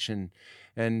Matty Roach. And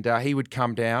he would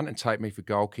come down and take me for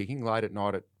goal kicking late at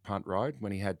night at Punt Road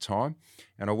when he had time.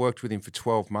 And I worked with him for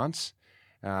 12 months.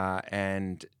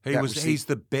 And he's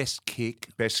the best kick.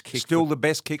 Still the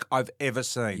best kick I've ever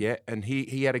seen. Yeah, and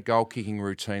he had a goal kicking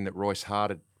routine that Royce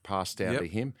Hart had passed down to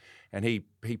him, and he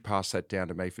passed that down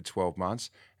to me for 12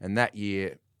 months. And that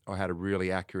year, I had a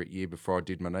really accurate year before I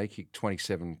did my knee kick,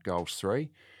 27 goals, 3.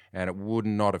 And it would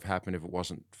not have happened if it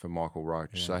wasn't for Michael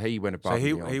Roach. Yeah. So he went above and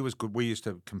beyond. He was good. We used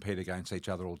to compete against each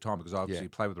other all the time because I obviously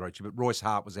played with Roach. But Royce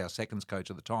Hart was our seconds coach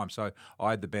at the time, so I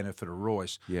had the benefit of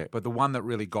Royce. Yeah. But the one that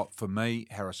really got for me,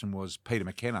 Harrison, was Peter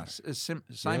McKenna. Same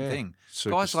thing.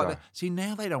 Superstar. Guys like that. See,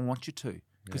 now they don't want you to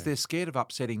because they're scared of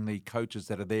upsetting the coaches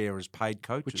that are there as paid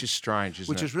coaches. Which is strange,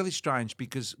 isn't it? Which is really strange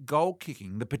because goal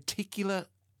kicking, the particular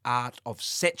art of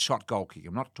set shot goal kicking,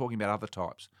 I'm not talking about other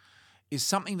types, is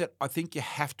something that I think you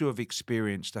have to have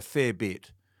experienced a fair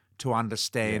bit to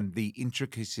understand the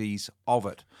intricacies of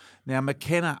it. Now,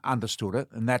 McKenna understood it,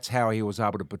 and that's how he was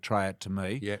able to portray it to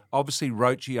me. Yeah. Obviously,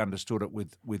 Roachy understood it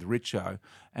with Richo,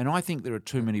 and I think there are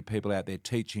too many people out there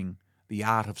teaching the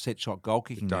art of set-shot goal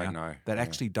kicking that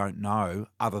actually don't know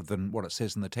other than what it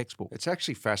says in the textbook. It's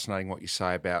actually fascinating what you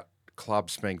say about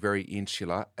clubs being very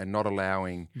insular and not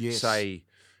allowing, say,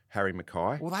 Harry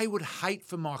Mackay. Well, they would hate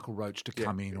for Michael Roach to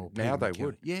come in. Or now Peter they McKenna.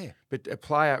 would. Yeah. But a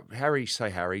player, Harry,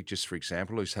 just for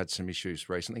example, who's had some issues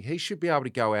recently, he should be able to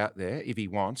go out there if he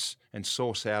wants and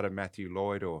source out a Matthew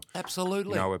Lloyd or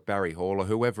absolutely, a Barry Hall or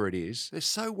whoever it is. They're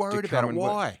so worried about it.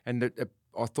 Why? And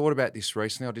I thought about this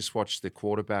recently. I just watched the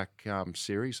quarterback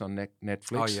series on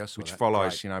Netflix, which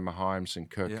follows Mahomes and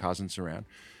Kirk Cousins around.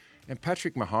 And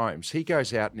Patrick Mahomes, he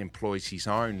goes out and employs his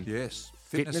own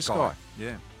fitness guy.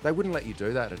 Yeah, they wouldn't let you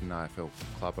do that at an AFL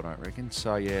club, I don't reckon.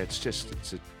 So it's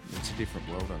a different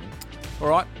world, I think. All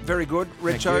right, very good,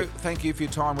 Richo. Thank you for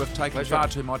your time. We've taken far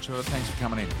too much of it. Thanks for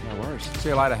coming in. No worries. See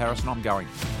you later, Harrison. I'm going.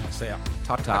 See ya.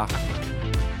 Ta-ta.